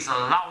 it is a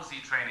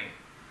lousy training.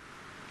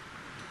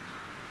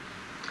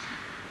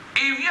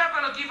 If you are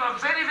going to give a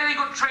very, very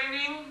good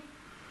training,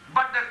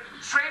 but the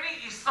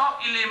training is so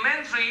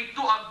elementary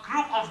to a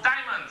group of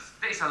diamonds,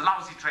 that is a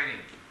lousy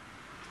training.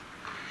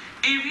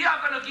 If you are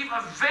going to give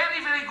a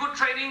very, very good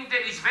training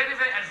that is very,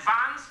 very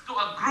advanced to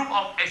a group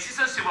of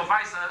assistant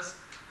supervisors,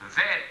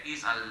 that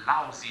is a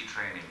lousy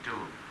training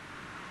too.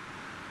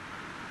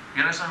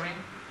 You understand what I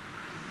mean?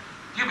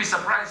 You'll be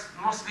surprised,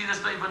 most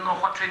leaders don't even know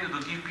what training to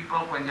give people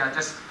when they are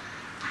just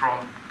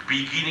from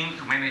beginning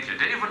to manager.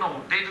 They don't even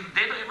know, they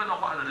don't even know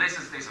what are the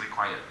lessons they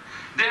require.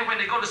 Then when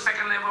they go to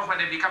second level, when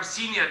they become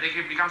senior, they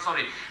don't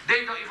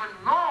even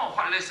know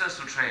what lessons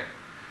to train.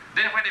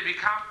 Then when they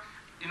become,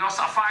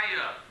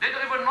 sapphire, they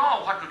don't even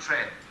know what to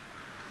train.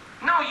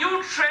 No,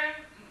 you train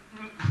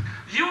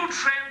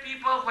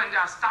people when they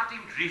are starting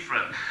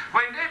different.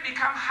 When they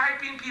become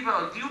high-pin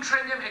people, you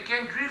train them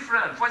again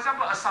different. For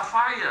example, a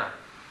sapphire,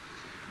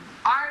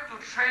 I have to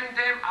train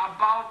them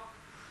about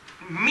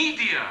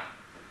media.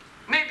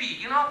 Maybe,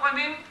 you know what I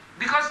mean?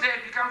 Because they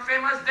have become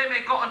famous, they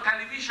may go on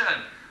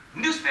television.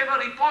 Newspaper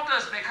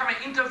reporters may come and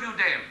interview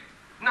them.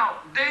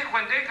 Now,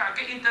 when they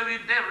get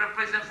interviewed, they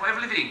represent for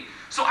everything.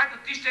 So I have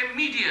to teach them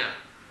media.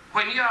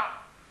 When you are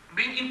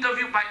being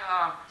interviewed by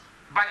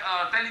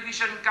a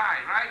television guy,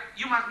 right?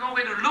 You must know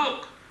where to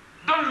look.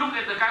 Don't look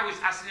at the guy who is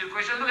asking you a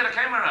question, look at the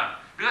camera,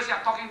 because you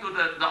are talking to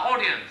the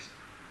audience.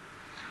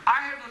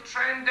 I have to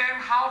train them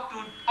how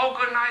to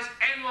organize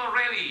annual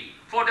rally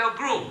for their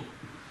group.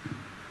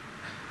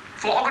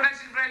 For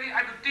organizing rally,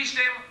 I have to teach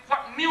them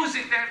what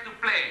music they have to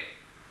play,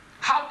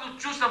 how to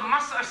choose the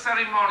master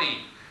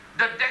ceremony,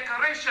 the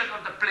decoration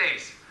of the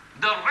place,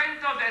 the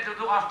rental they have to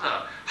do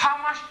after,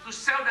 how much to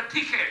sell the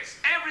tickets,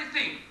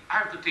 everything I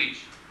have to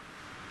teach.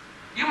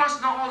 You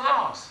must know all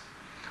those.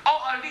 Or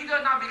a leader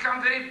now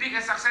become very big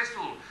and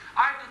successful.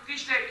 I have to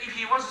teach them, if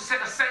he wants to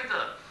set a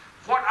center,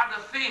 what are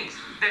the things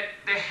that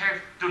they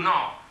have to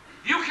know.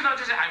 You cannot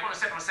just say, I want to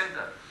set a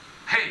center.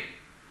 Hey,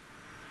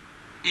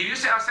 if you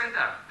set a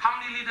center, how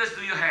many leaders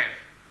do you have?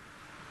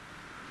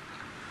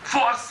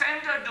 For a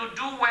center to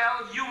do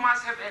well, you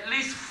must have at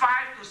least 5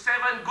 to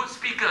 7 good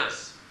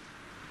speakers.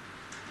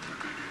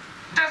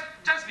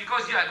 Just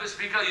because you are a good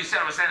speaker, you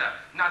set up a center.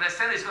 Now the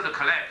center is going to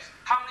collapse.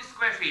 How many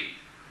square feet?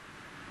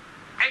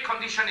 Air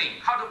conditioning,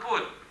 how to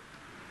put?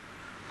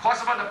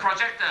 What's about the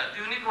projector?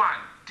 Do you need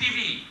one?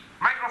 TV,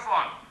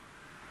 microphone.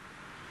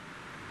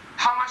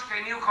 How much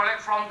can you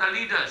collect from the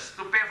leaders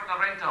to pay for the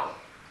rental?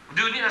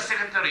 Do you need a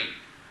secretary?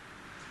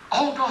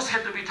 All those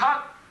have to be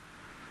taught.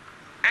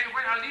 And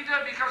when a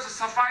leader becomes a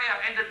sapphire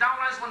and the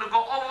downlines want to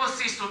go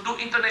overseas to do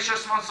international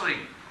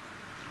sponsoring,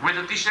 we have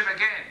to teach them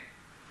again.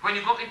 When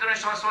you go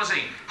international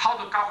sponsoring, how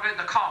to calculate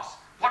the cost,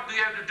 what do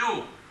you have to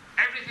do?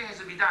 Everything has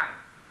to be done.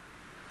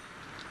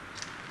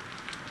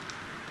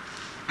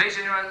 Ladies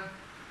and gentlemen,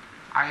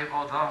 I have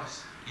all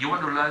those. You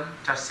want to learn?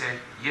 Just say,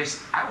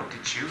 yes, I will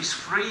teach you. It's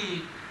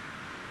free.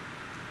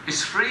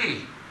 It's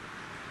free.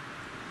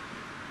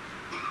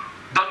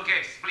 Don't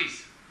guess,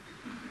 please.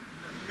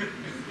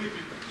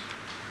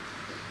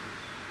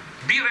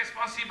 Be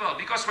responsible,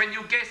 because when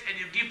you guess and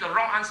you give the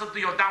wrong answer to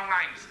your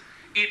downlines,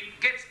 it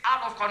gets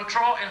out of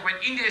control, and when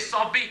India is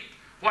so big,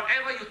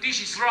 whatever you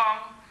teach is wrong,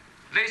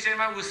 ladies and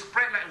gentlemen, will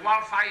spread like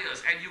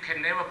wildfires and you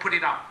can never put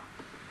it out.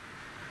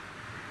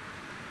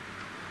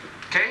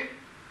 Okay?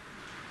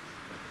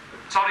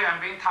 Sorry, I'm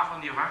being tough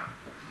on you, huh?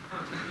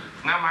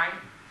 Never mind.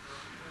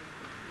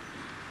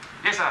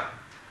 Yes, sir. How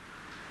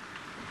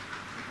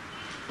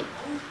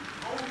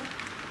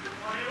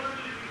whatever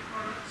living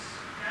products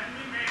can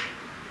be made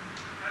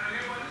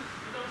available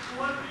to the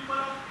poor people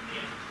of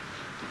India?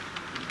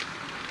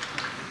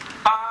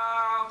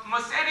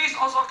 Mercedes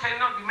also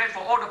cannot be made for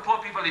all the poor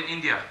people in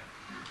India.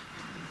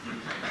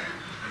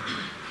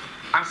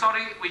 I'm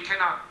sorry, we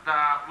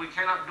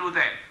cannot do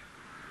that.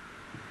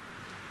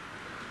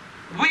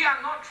 We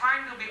are not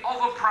trying to be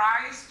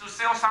overpriced to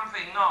sell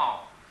something, no.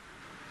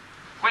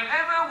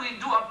 Whenever we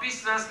do a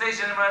business, ladies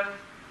and gentlemen,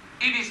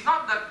 it is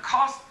not the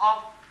cost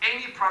of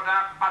any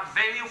product, but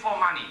value for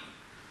money.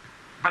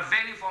 But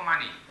value for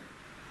money.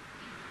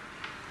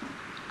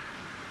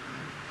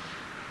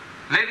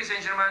 Ladies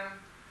and gentlemen,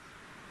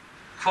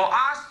 for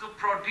us to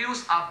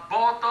produce a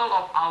bottle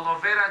of aloe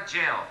vera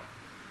gel,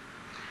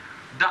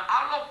 the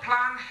aloe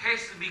plant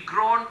has to be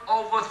grown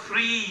over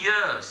 3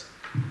 years.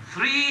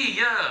 3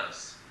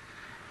 years.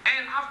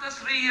 And after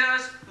 3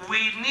 years,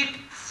 we need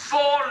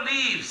 4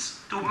 leaves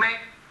to make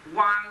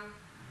 1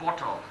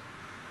 bottle.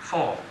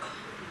 4.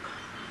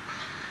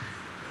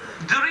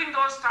 During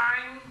those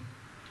times,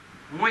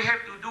 we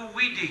have to do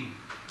weeding.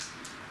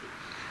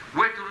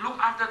 We have to look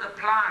after the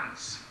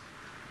plants.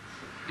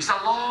 It's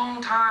a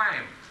long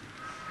time.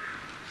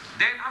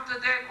 Then after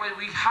that, when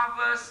we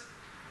harvest,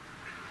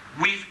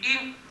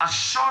 within a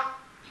short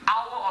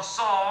hour or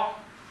so,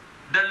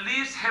 the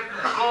leaves have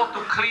to go to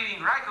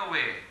cleaning right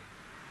away.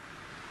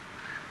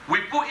 We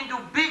put into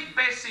big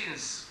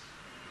basins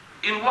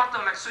in water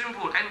like swimming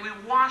pool, and we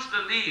wash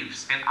the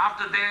leaves. And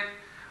after that,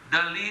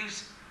 the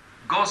leaves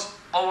goes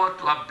over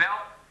to a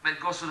belt that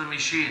goes to the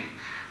machine.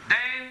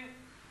 Then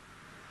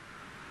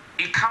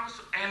it comes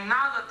to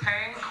another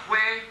tank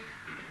where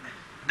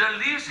the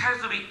leaves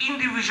has to be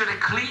individually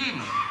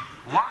cleaned,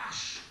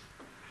 washed.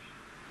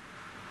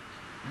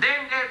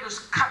 Then they have to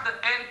cut the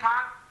end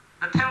part,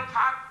 the tail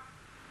part.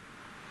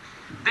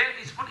 Then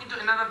it's put into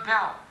another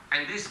belt,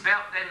 and this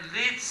belt then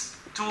leads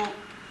to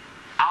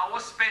our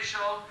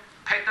special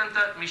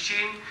patented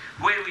machine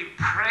where we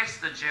press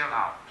the gel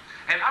out.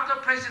 And after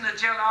pressing the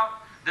gel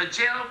out, the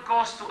gel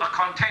goes to a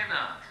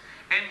container,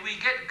 and we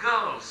get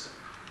girls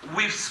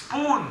with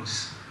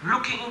spoons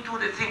looking into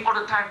the thing all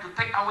the time to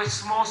take away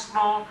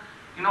small,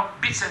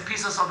 bits and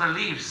pieces of the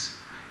leaves.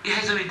 It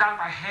has to be done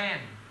by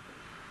hand.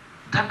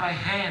 Done by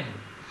hand.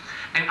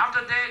 And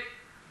after that,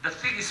 the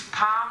thing is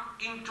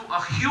pumped into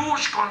a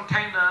huge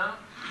container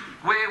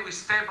where we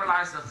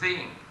stabilize the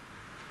thing.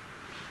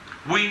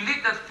 We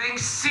let the thing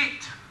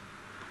sit.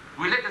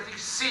 We let the thing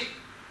sit.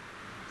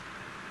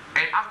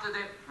 And after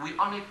that, we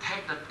only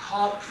take the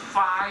top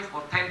 5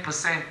 or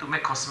 10% to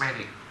make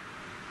cosmetic.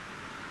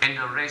 And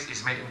the rest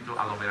is made into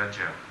aloe vera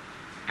gel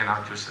and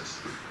our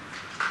juices.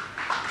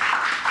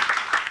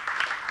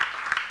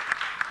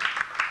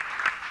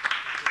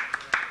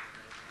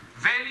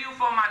 Value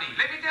for money.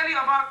 Let me tell you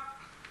about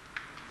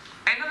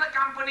another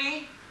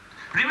company.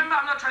 Remember,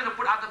 I'm not trying to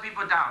put other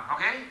people down,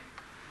 okay?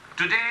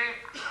 Today,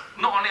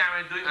 not only am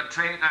I doing a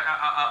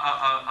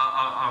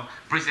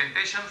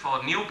presentation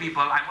for new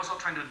people, I'm also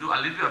trying to do a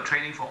little bit of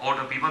training for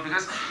older people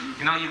because,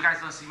 you guys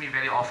don't see me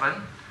very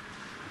often.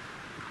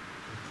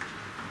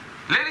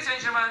 Ladies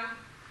and gentlemen,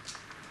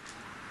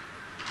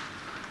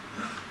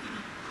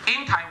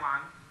 in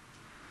Taiwan,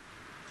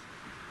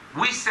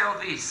 we sell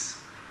this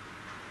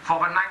for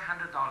about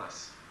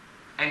 $900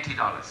 NT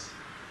dollars.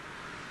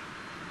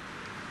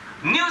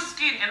 New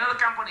Skin, another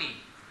company,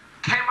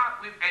 came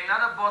up with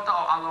another bottle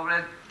of aloe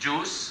vera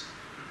juice,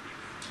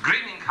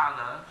 green in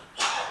color,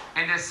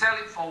 and they sell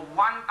it for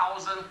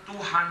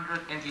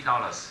 1,200 NT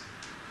dollars.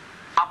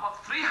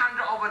 About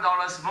 $300 over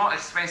more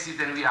expensive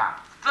than we are.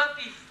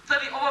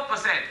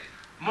 30%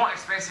 more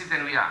expensive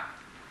than we are.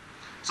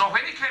 So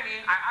when it came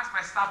in, I asked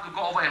my staff to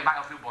go over and buy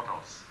a few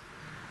bottles.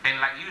 And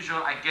like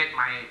usual, I get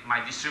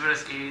my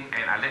distributors in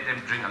and I let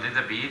them drink a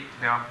little bit,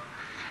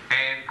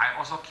 And I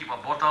also keep a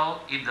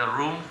bottle in the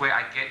room where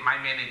I get my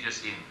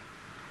managers in.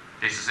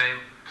 This is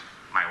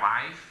my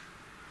wife,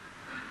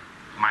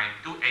 my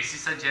 2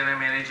 assistant general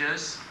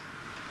managers,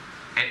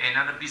 and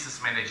another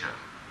business manager.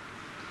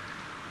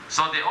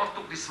 So they all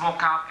took this small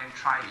cup and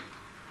tried it.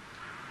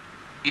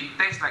 It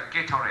tastes like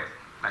Gatorade,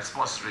 like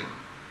sports drink.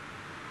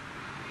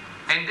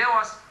 And there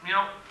was,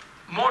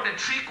 more than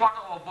 3/4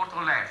 of a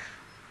bottle left.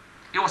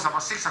 It was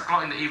about 6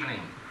 o'clock in the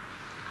evening.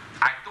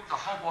 I took the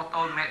whole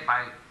bottle made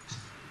by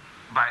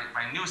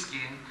New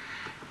Skin,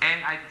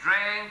 and I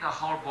drank the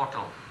whole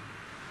bottle.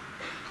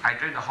 I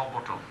drank the whole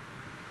bottle.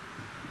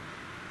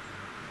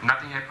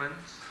 Nothing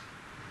happens.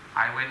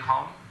 I went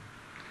home.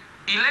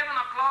 11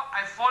 o'clock,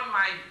 I phoned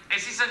my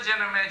assistant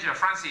general manager,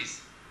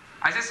 Francis.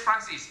 I said,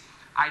 Francis,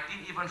 I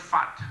didn't even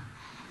fart.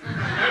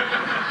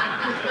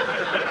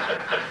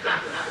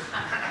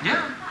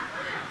 Yeah.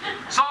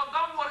 So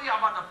don't worry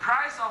about the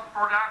price of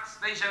products.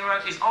 Ladies and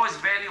gentlemen, it's always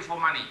value for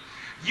money.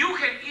 You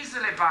can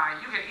easily buy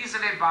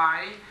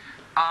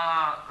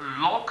a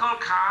local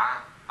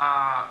car,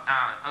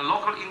 a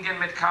local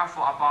Indian-made car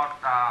for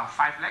about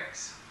 5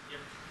 lakhs. Yep.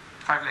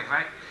 5 lakhs,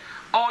 right?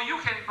 Or you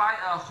can buy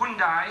a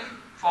Hyundai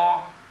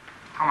for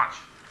how much?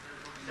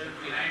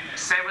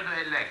 7 to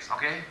 8 lakhs,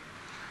 okay?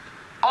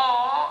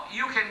 Or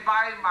you can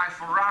buy my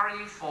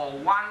Ferrari for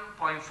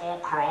 1.4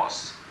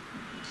 crores.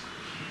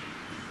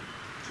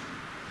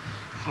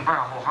 You can buy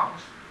a whole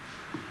house.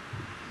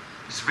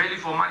 It's value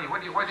for money. Why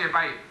do you buy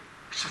it?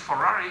 It's a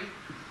Ferrari,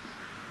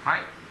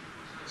 right?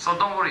 So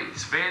don't worry,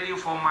 it's value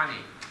for money.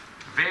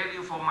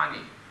 Value for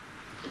money.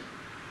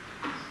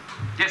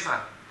 Yes, sir.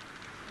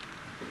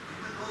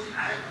 Even though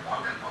I have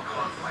bought that bottle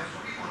also, I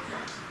show you also.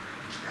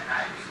 Then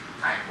I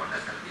decide what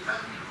does the result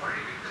mean for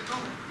it to do.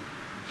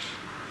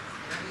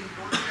 Then he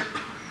told me that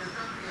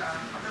the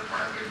other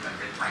product will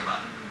contain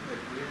fiber.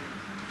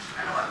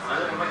 And our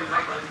product will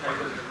contain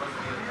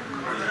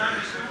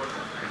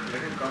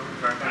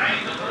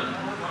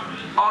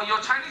Oh, your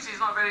Chinese is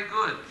not very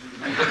good.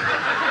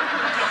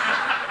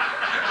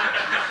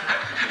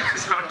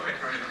 Sorry.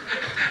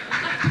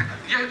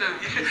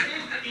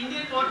 The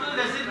Indian bottle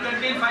doesn't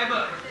contain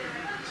fiber.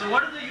 So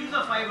what is the use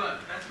of fiber?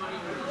 That's what you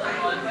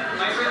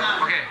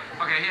fiber. Okay.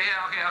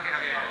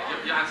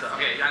 You answer.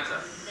 Okay, you answer.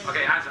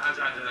 Okay, answer.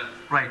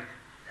 Right.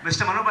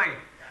 Mr. Manubhai,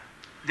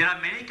 there are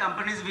many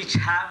companies which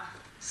have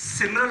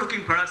similar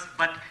looking products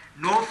but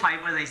no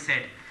fiber, as I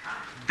said.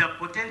 The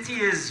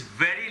potency is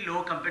very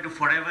low compared to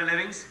Forever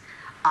Living's.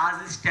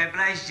 Ours is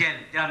stabilized gel.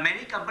 There are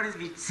many companies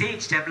which say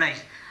it's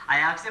stabilized. I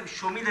asked them,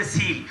 show me the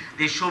seal.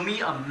 They show me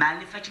a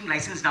manufacturing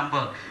license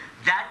number.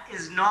 That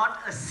is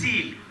not a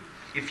seal.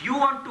 If you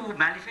want to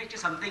manufacture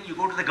something, you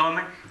go to the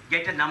government,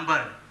 get a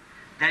number.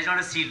 That is not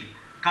a seal.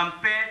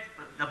 Compare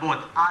the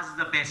both. Ours is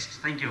the best.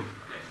 Thank you.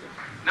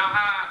 Now,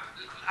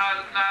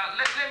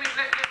 let me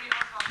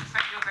also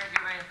thank you.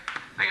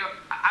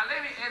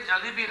 Let me add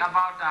a little bit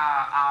about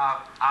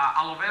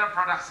aloe vera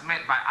products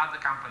made by other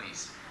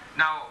companies.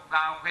 Now,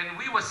 when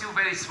we were still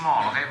very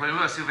small,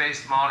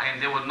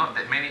 and there were not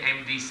that many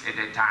MDs at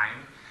that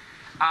time,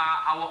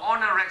 our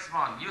owner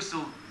Rexmond used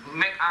to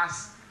make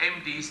us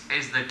MDs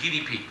as the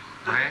guinea pig.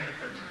 Okay?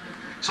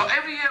 So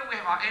every year we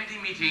have our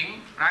MD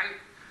meeting, right?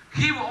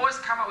 He will always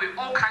come up with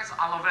all kinds of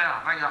aloe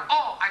vera. Like,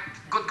 oh, I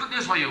got good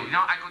news for you. You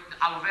know, I got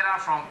aloe vera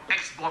from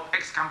X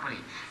company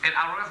and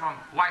aloe vera from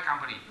Y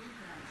company.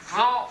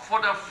 For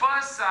the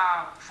first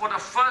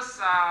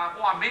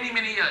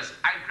many years,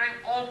 I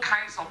drank all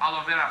kinds of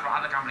aloe vera from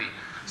other company.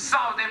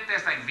 Some of them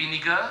taste like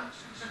vinegar.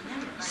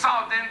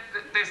 Some of them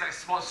taste like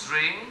sports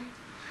drink.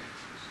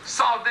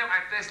 Some of them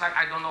I taste like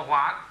I don't know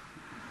what.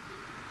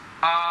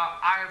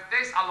 I have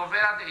tasted aloe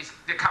vera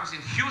that comes in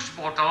huge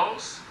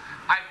bottles.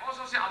 I've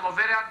also seen aloe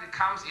vera that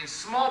comes in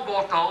small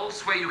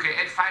bottles where you can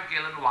add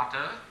 5-gallon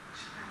water,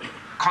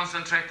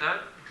 concentrated.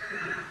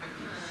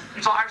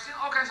 So I've seen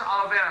all kinds of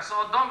aloe vera,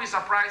 so don't be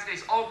surprised,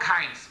 there's all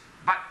kinds.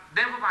 But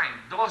never mind,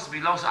 those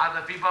belong to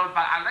other people,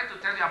 but I'd like to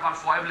tell you about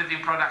Forever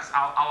Living products,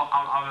 our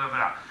aloe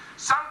vera.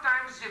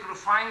 Sometimes you will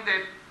find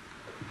that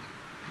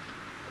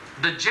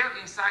the gel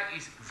inside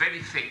is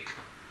very thick.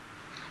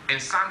 And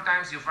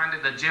sometimes you find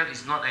that the gel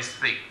is not as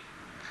thick.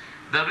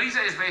 The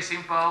reason is very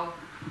simple.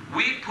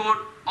 We put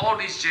all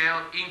this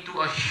gel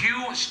into a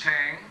huge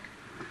tank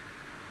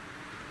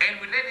and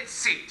we let it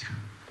sit.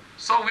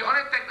 So we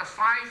only take the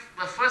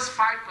first 5%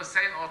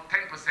 or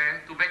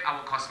 10% to make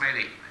our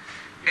cosmetic.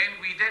 And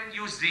we then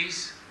use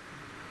this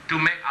to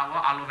make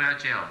our aloe vera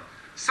gel.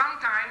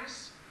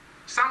 Sometimes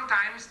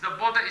the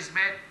bottle is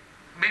made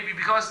maybe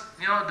because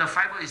the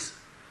fiber is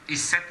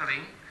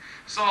settling.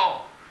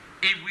 So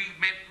if we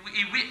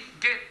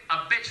get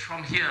a batch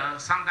from here,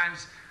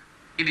 sometimes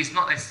it is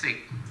not as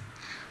thick.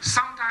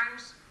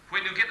 Sometimes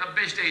when you get a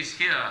batch that is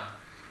here,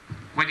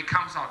 when it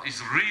comes out,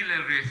 it's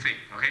really thick.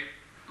 Okay,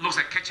 looks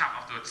like ketchup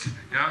afterwards.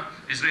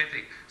 It's really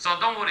thick. So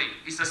don't worry,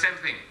 it's the same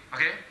thing.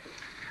 Okay.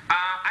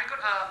 I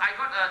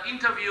got an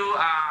interview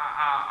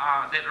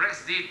that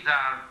Rex did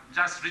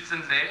just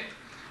recently,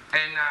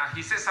 and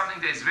he said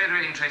something that is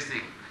very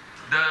interesting.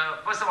 The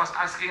person was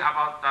asking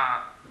about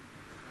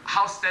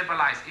how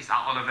stabilized is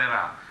our aloe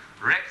vera.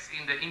 Rex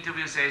in the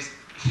interview says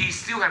he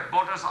still have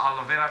bottles of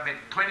aloe vera made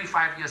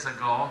 25 years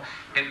ago,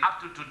 and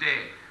up to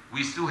today,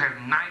 we still have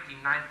 99%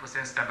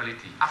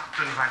 stability, up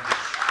to 25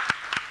 years.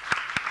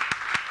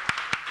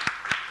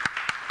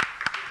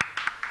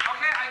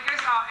 Okay, I guess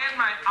I'll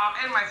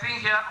end my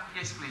thing here.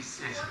 Yes,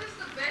 please. Yes. What is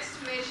the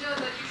best measure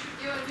that you should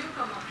give a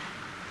newcomer?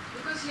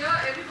 Because here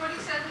everybody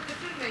says a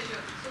different measure.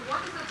 So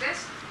what is the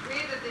best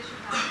way that they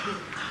should have?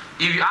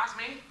 If you ask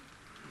me,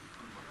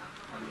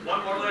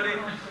 One bottle a day.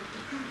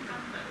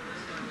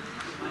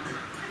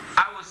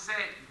 I would say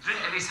drink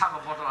at least half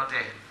a bottle a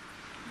day.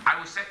 I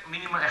would say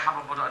minimum a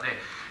half a bottle a day.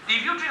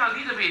 If you drink a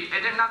little bit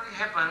and then nothing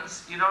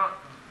happens,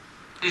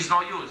 it's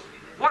no use.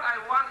 What I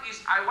want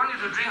is I want you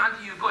to drink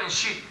until you go and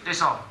shit.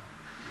 That's all.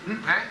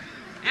 Okay?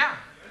 Yeah.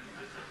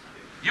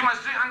 You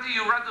must drink until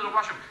you run to the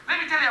washroom. Let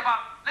me tell you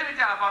about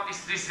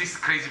this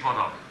crazy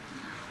bottle.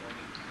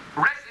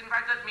 Rex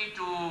invited me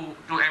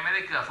to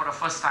America for the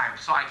first time,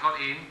 so I got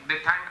in.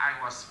 That time I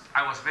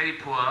was very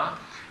poor.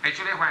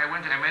 Actually, when I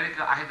went to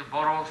America, I had to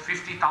borrow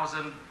 50,000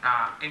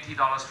 NT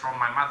dollars from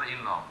my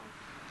mother-in-law.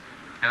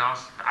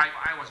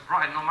 I was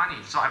broke and no money,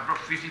 so I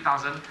brought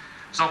 50,000.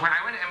 So when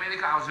I went to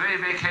America, I was very,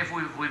 very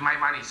careful with my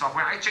money. So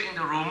when I checked in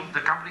the room,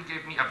 the company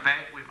gave me a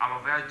bag with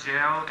aloe vera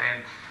gel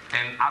and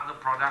other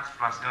products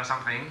plus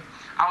something.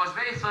 I was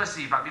very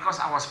thirsty, but because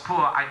I was poor,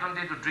 I don't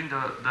dare to drink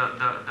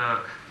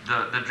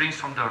the drinks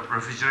from the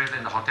refrigerator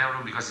in the hotel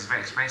room because it's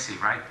very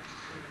expensive, right?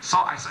 So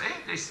I said,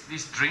 hey,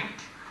 this drink.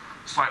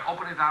 So I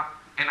opened it up.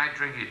 and I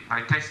drank it.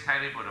 I tasted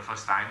terrible the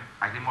first time.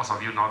 I think most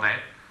of you know that.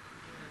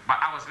 But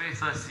I was very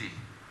thirsty,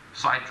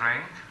 so I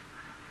drank.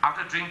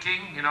 After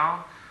drinking, you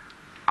know,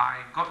 I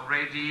got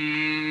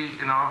ready,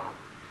 you know,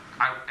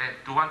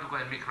 to want to go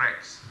and make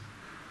racks.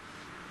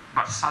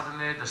 But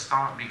suddenly the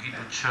stomach began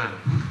to churn.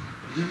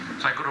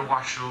 So I go to the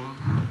washroom.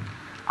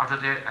 After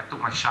that, I took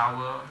my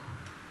shower.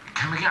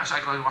 Come again, so I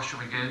go to the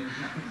washroom again.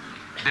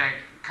 Then I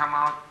come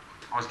out.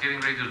 I was getting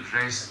ready to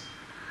dress.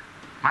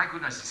 My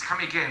goodness, it's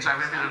coming again. So I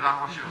went to the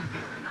washroom.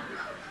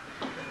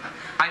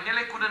 I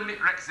nearly couldn't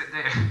make racks that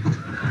day.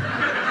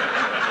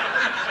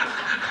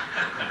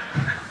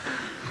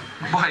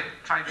 Boy,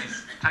 try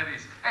this, try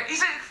this. Hey,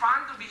 isn't it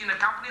fun to be in a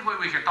company where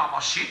we can talk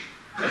about shit?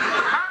 Huh?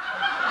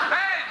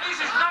 Hey,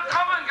 this is not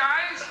common,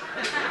 guys.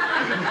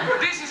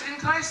 This is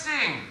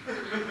interesting.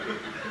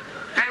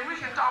 And we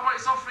can talk about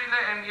it so freely,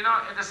 and you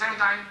know, at the same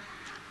time,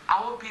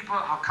 our people,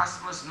 our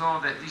customers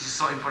know that this is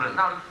so important.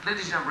 Now,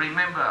 ladies and gentlemen,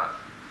 remember,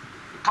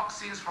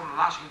 toxins from the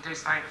large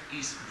intestine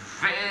is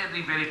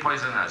very, very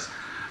poisonous.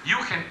 You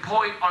can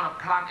pour it on a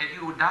plant and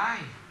you will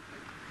die.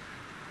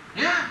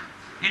 Yeah.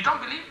 You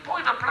don't believe? Pour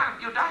it on a plant,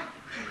 you die.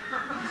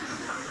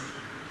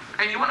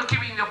 And you want to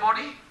keep it in your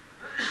body?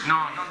 No,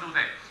 don't do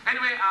that.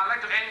 Anyway, I'd like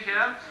to end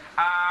here.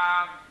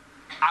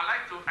 I'd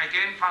like to,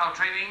 again, part of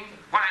training,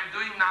 what I'm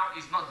doing now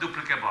is not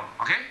duplicable,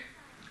 okay?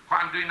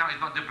 What I'm doing now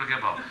is not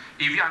duplicable.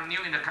 If you are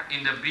new in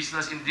the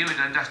business, new in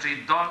the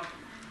industry, don't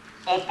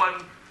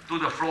open to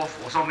the floor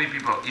for so many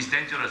people. It's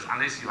dangerous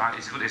unless you are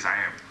as good as I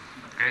am.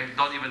 Okay?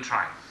 Don't even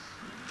try.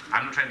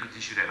 I'm not trying to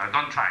teach you that.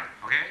 Don't try.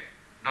 Okay?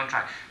 Don't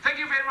try. Thank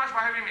you very much for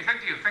having me.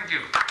 Thank you. Thank you.